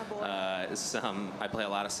I play a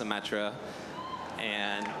lot of Symmetra.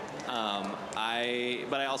 And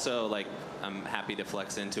but I also like, I'm happy to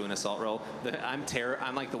flex into an assault role. I'm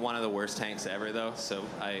like one of the worst tanks ever though. So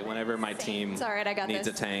whenever my team It's all right, I got needs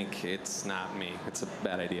this. a tank, it's not me. It's a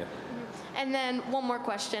bad idea. And then one more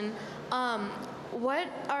question. What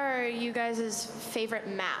are you guys' favorite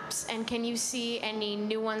maps? And can you see any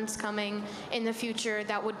new ones coming in the future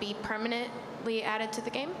that would be permanently added to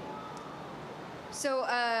the game? So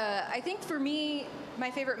I think for me, my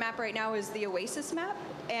favorite map right now is the Oasis map,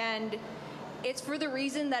 and it's for the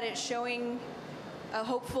reason that it's showing a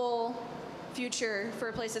hopeful future for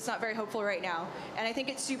a place that's not very hopeful right now. And I think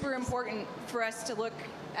it's super important for us to look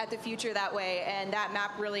at the future that way, and that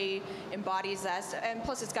map really embodies that. And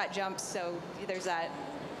plus it's got jumps, so there's that.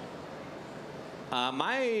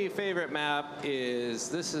 My favorite map is,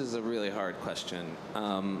 this is a really hard question.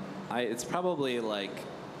 It's probably like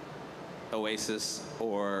Oasis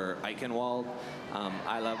or Eichenwald.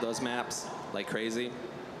 I love those maps like crazy.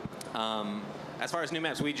 As far as new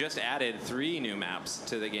maps, we just added 3 new maps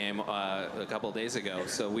to the game a couple days ago.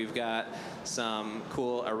 So we've got some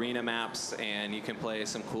cool arena maps, and you can play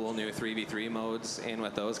some cool new 3v3 modes in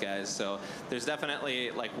with those guys. So there's definitely,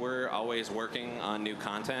 like, we're always working on new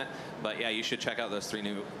content. But yeah, you should check out those three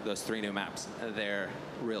new maps. They're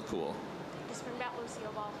real cool. Just bring back Lucio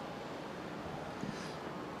Ball.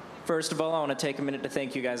 First of all, I want to take a minute to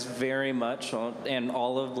thank you guys very much, and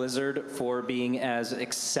all of Blizzard, for being as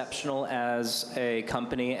exceptional as a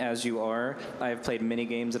company as you are. I have played many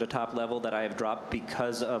games at a top level that I have dropped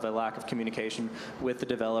because of a lack of communication with the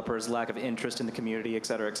developers, lack of interest in the community, et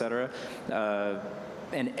cetera, et cetera.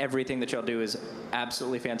 And everything that y'all do is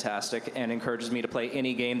absolutely fantastic and encourages me to play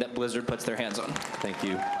any game that Blizzard puts their hands on. Thank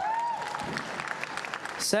you.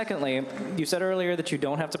 Secondly, you said earlier that you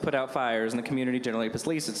don't have to put out fires and the community generally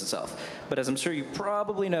polices itself. But as I'm sure you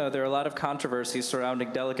probably know, there are a lot of controversies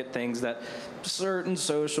surrounding delicate things that certain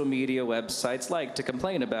social media websites like to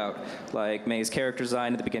complain about, like May's character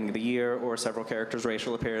design at the beginning of the year, or several characters'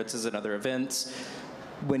 racial appearances at other events.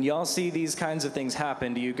 When y'all see these kinds of things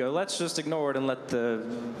happen, do you go, let's just ignore it and let the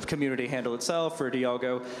community handle itself? Or do y'all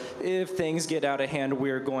go, if things get out of hand,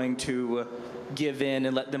 we're going to give in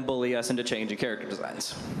and let them bully us into changing character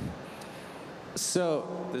designs?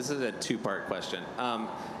 So this is a 2-part question.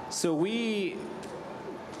 So we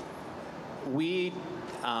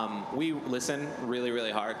listen really,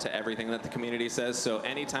 really hard to everything that the community says. So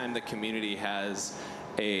anytime the community has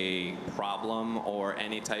a problem or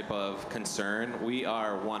any type of concern, we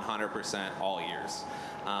are 100% all ears.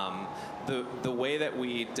 The way that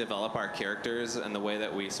we develop our characters and the way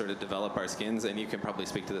that we sort of develop our skins, and you can probably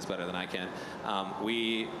speak to this better than I can,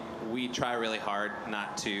 we try really hard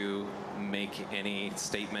not to make any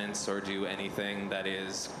statements or do anything that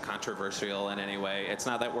is controversial in any way. It's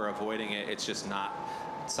not that we're avoiding it, it's just not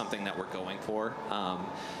something that we're going for.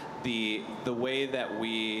 The way that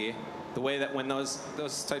when those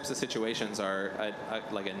types of situations are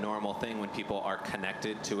like a normal thing, when people are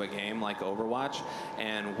connected to a game like Overwatch,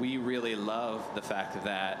 and we really love the fact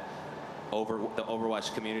that the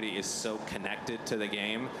Overwatch community is so connected to the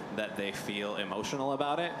game that they feel emotional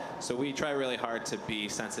about it. So we try really hard to be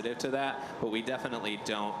sensitive to that, but we definitely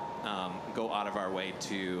don't go out of our way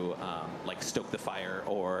to like stoke the fire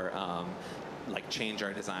or like change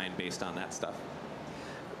our design based on that stuff.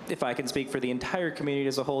 If I can speak for the entire community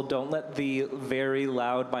as a whole, don't let the very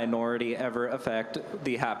loud minority ever affect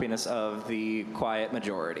the happiness of the quiet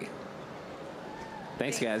majority.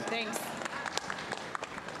 Thanks, guys. Thanks.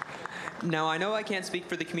 Now, I know I can't speak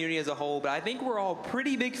for the community as a whole, but I think we're all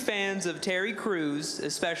pretty big fans of Terry Crews,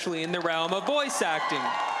 especially in the realm of voice acting.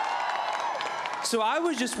 So I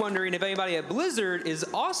was just wondering if anybody at Blizzard is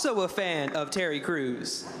also a fan of Terry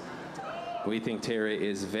Crews. We think Terry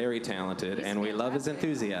is very talented, and we love his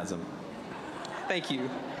enthusiasm. Thank you.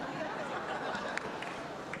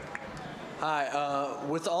 Hi,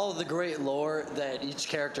 with all the great lore that each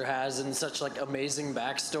character has and such like amazing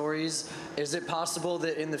backstories, is it possible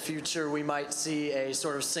that in the future we might see a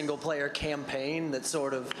sort of single player campaign that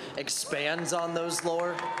sort of expands on those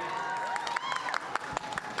lore?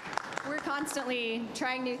 We're constantly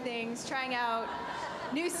trying new things, trying out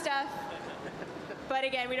new stuff. But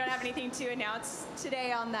again, we don't have anything to announce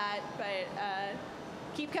today on that. But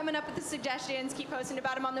keep coming up with the suggestions, keep posting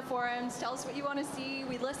about them on the forums. Tell us what you want to see.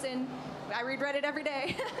 We listen. I read Reddit every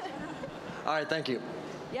day. All right, thank you.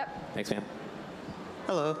 Yep. Thanks, man.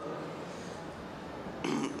 Hello.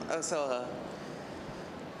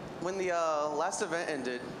 When the last event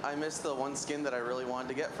ended, I missed the one skin that I really wanted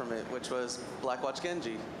to get from it, which was Blackwatch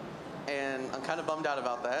Genji. And I'm kind of bummed out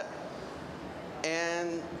about that.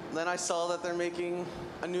 And then I saw that they're making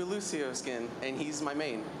a new Lucio skin, and he's my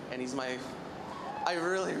main, and he's my... I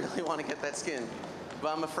really, really want to get that skin,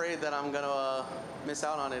 but I'm afraid that I'm gonna miss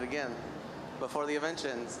out on it again before the event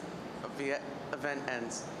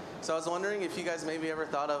ends. So I was wondering if you guys maybe ever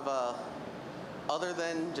thought of, other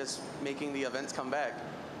than just making the events come back,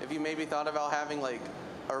 if you maybe thought about having like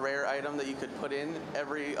a rare item that you could put in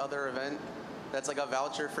every other event that's like a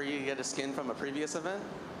voucher for you to get a skin from a previous event?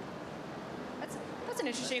 That's an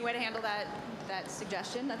interesting way to handle that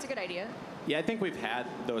suggestion. That's a good idea. Yeah, I think we've had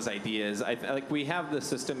those ideas. Like we have the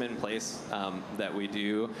system in place that we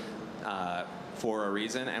do for a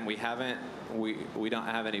reason, and we don't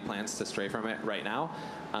have any plans to stray from it right now.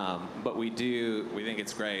 But we think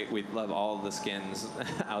it's great. We love all the skins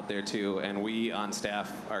out there too, and we on staff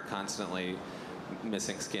are constantly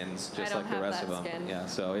missing skins just like the rest of them. Skin. Yeah,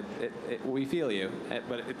 so we feel you,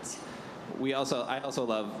 but I also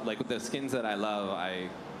love, like, the skins that I love, I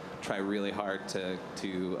try really hard to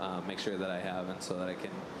make sure that I have, and so that I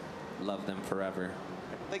can love them forever.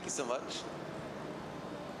 Thank you so much.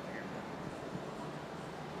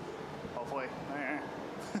 Hopefully.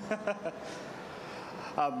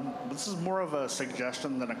 This is more of a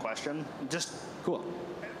suggestion than a question. Just cool.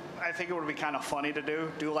 I think it would be kind of funny to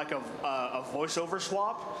do like a voiceover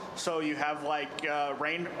swap. So you have like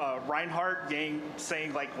Reinhardt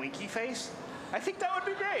saying like winky face. I think that would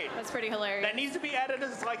be great. That's pretty hilarious. That needs to be added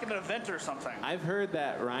as like an event or something. I've heard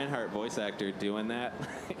that Reinhardt voice actor doing that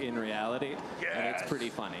in reality, and it's pretty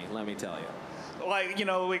funny, let me tell you. Like,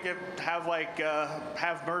 we could have like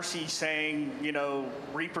have Mercy saying,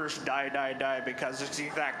 Reapers die because it's the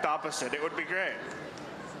exact opposite. It would be great.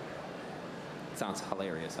 Sounds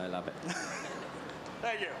hilarious. I love it.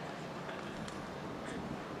 Thank you.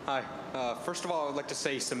 Hi. First of all, I would like to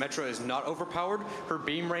say Symmetra is not overpowered. Her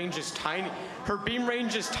beam range is tiny.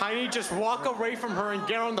 Just walk away from her and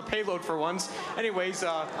get on the payload for once. Anyways.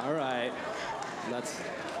 All right.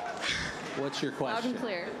 What's your question? Loud and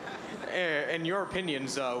clear. In your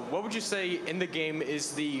opinions, what would you say in the game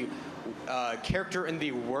is the character in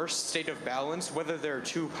the worst state of balance, whether they're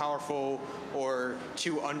too powerful or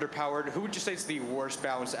too underpowered? Who would you say is the worst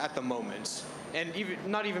balance at the moment? And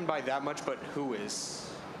not even by that much, but who is?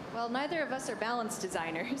 Well, neither of us are balance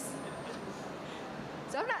designers.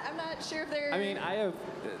 So I'm not sure if they're... I mean, I have,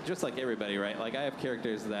 just like everybody, right? Like, I have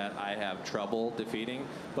characters that I have trouble defeating,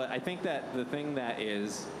 but I think that the thing that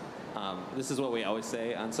is... this is what we always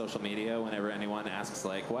say on social media whenever anyone asks,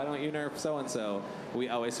 like, why don't you nerf so-and-so? We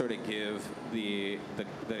always sort of give the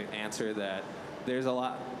answer that there's a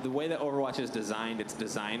lot... The way that Overwatch is designed, it's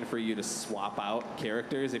designed for you to swap out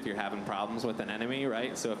characters if you're having problems with an enemy,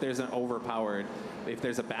 right? So if there's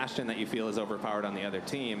a Bastion that you feel is overpowered on the other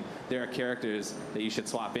team, there are characters that you should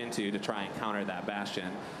swap into to try and counter that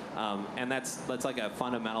Bastion. And that's like a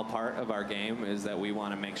fundamental part of our game, is that we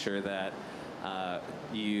want to make sure that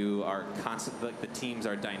you are the teams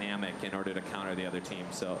are dynamic in order to counter the other team.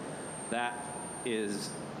 So that is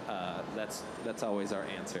that's always our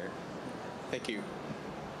answer. Thank you.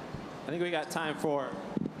 I think we got time for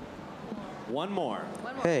One more.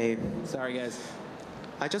 Hey. Sorry, guys.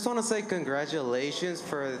 I just want to say congratulations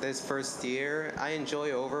for this first year. I enjoy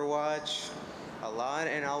Overwatch a lot,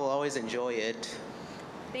 and I will always enjoy it.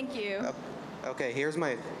 Thank you. Okay, here's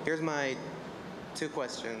my 2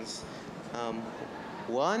 questions.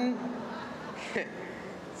 One,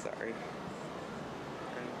 sorry.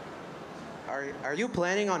 Are you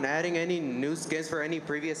planning on adding any new skins for any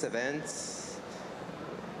previous events?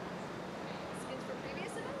 Skins for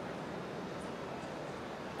previous events?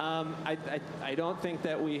 I don't think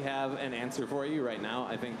that we have an answer for you right now.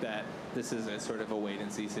 I think that this is a sort of a wait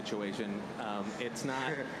and see situation. It's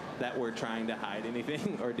not that we're trying to hide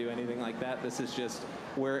anything or do anything like that. This is just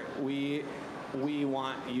where we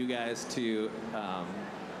want you guys to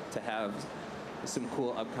have some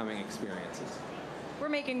cool upcoming experiences. We're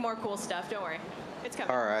making more cool stuff. Don't worry. It's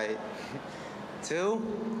coming. All right. 2,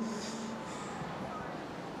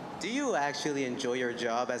 do you actually enjoy your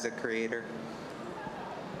job as a creator?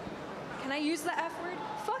 Can I use the F word?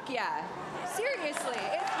 Fuck yeah. Seriously.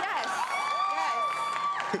 Yes.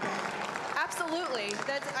 Absolutely.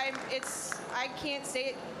 I can't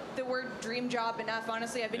say the word dream job enough,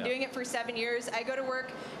 honestly. I've been doing it for 7 years. I go to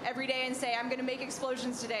work every day and say, I'm going to make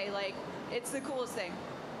explosions today. Like, it's the coolest thing.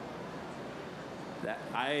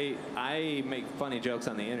 I make funny jokes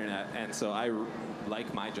on the internet, and so I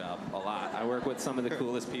like my job a lot. I work with some of the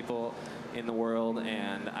coolest people in the world,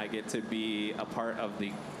 and I get to be a part of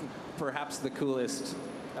perhaps the coolest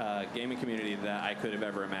gaming community that I could have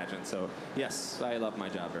ever imagined. So yes, I love my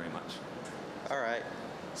job very much. All right.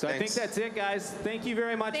 So Thanks. I think that's it, guys. Thank you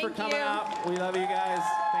very much for Thank coming you. out. We love you guys.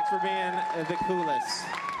 Thanks for being the coolest.